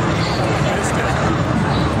 3. Missed it.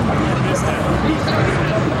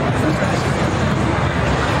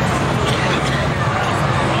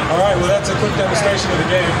 Alright, well that's a quick demonstration of the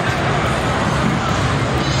game.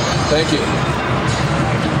 Thank you.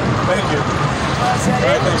 Thank you.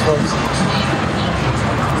 Alright, thanks folks.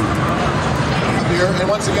 Here, and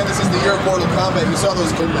once again, this is the year of Mortal Kombat. You saw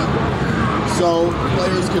those in them. So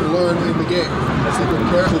players can learn in the game as they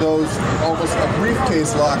compare to those almost a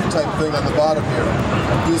briefcase lock type thing on the bottom here.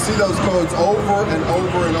 You see those codes over and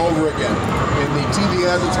over and over again. In the TV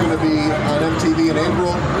ads, it's going to be on MTV in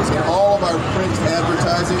April. In all of our print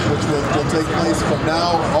advertising, which will take place from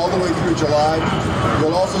now all the way through July.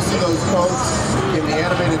 You'll also see those codes in the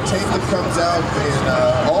animated tape that comes out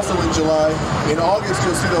also in July. In August,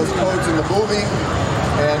 you'll see those codes in the movie.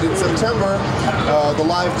 And in September, the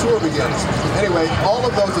live tour begins. Anyway, all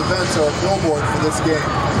of those events are a billboard for this game.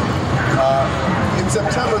 In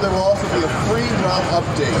September, there will also be a free ROM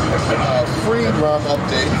update.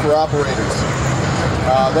 For operators.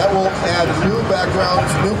 That will add new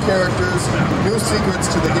backgrounds, new characters, new secrets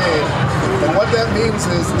to the game. And what that means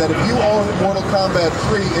is that if you own Mortal Kombat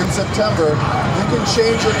 3 in September, you can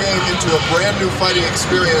change your game into a brand new fighting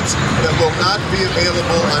experience that will not be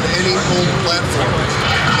available on any home platform.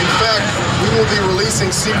 In fact, we will be releasing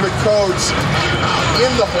secret codes in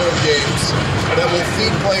the home games that will feed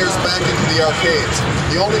players back into the arcades.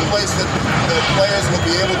 The only place that players will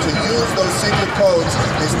be able to use those secret codes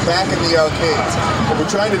is back in the arcades. What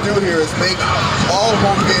we're trying to do here is make all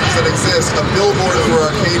home games that exist a billboard for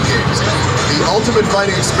arcade games. The Ultimate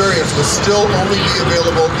Fighting experience will still only be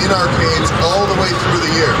available in arcades all the way through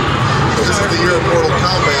the year. So this is the year of Mortal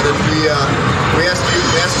Kombat, and we ask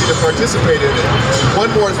you to participate in it.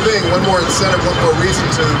 One more thing, one more incentive, one more reason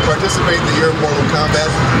to participate in the year of Mortal Kombat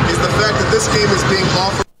is the fact that this game is being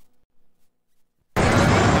offered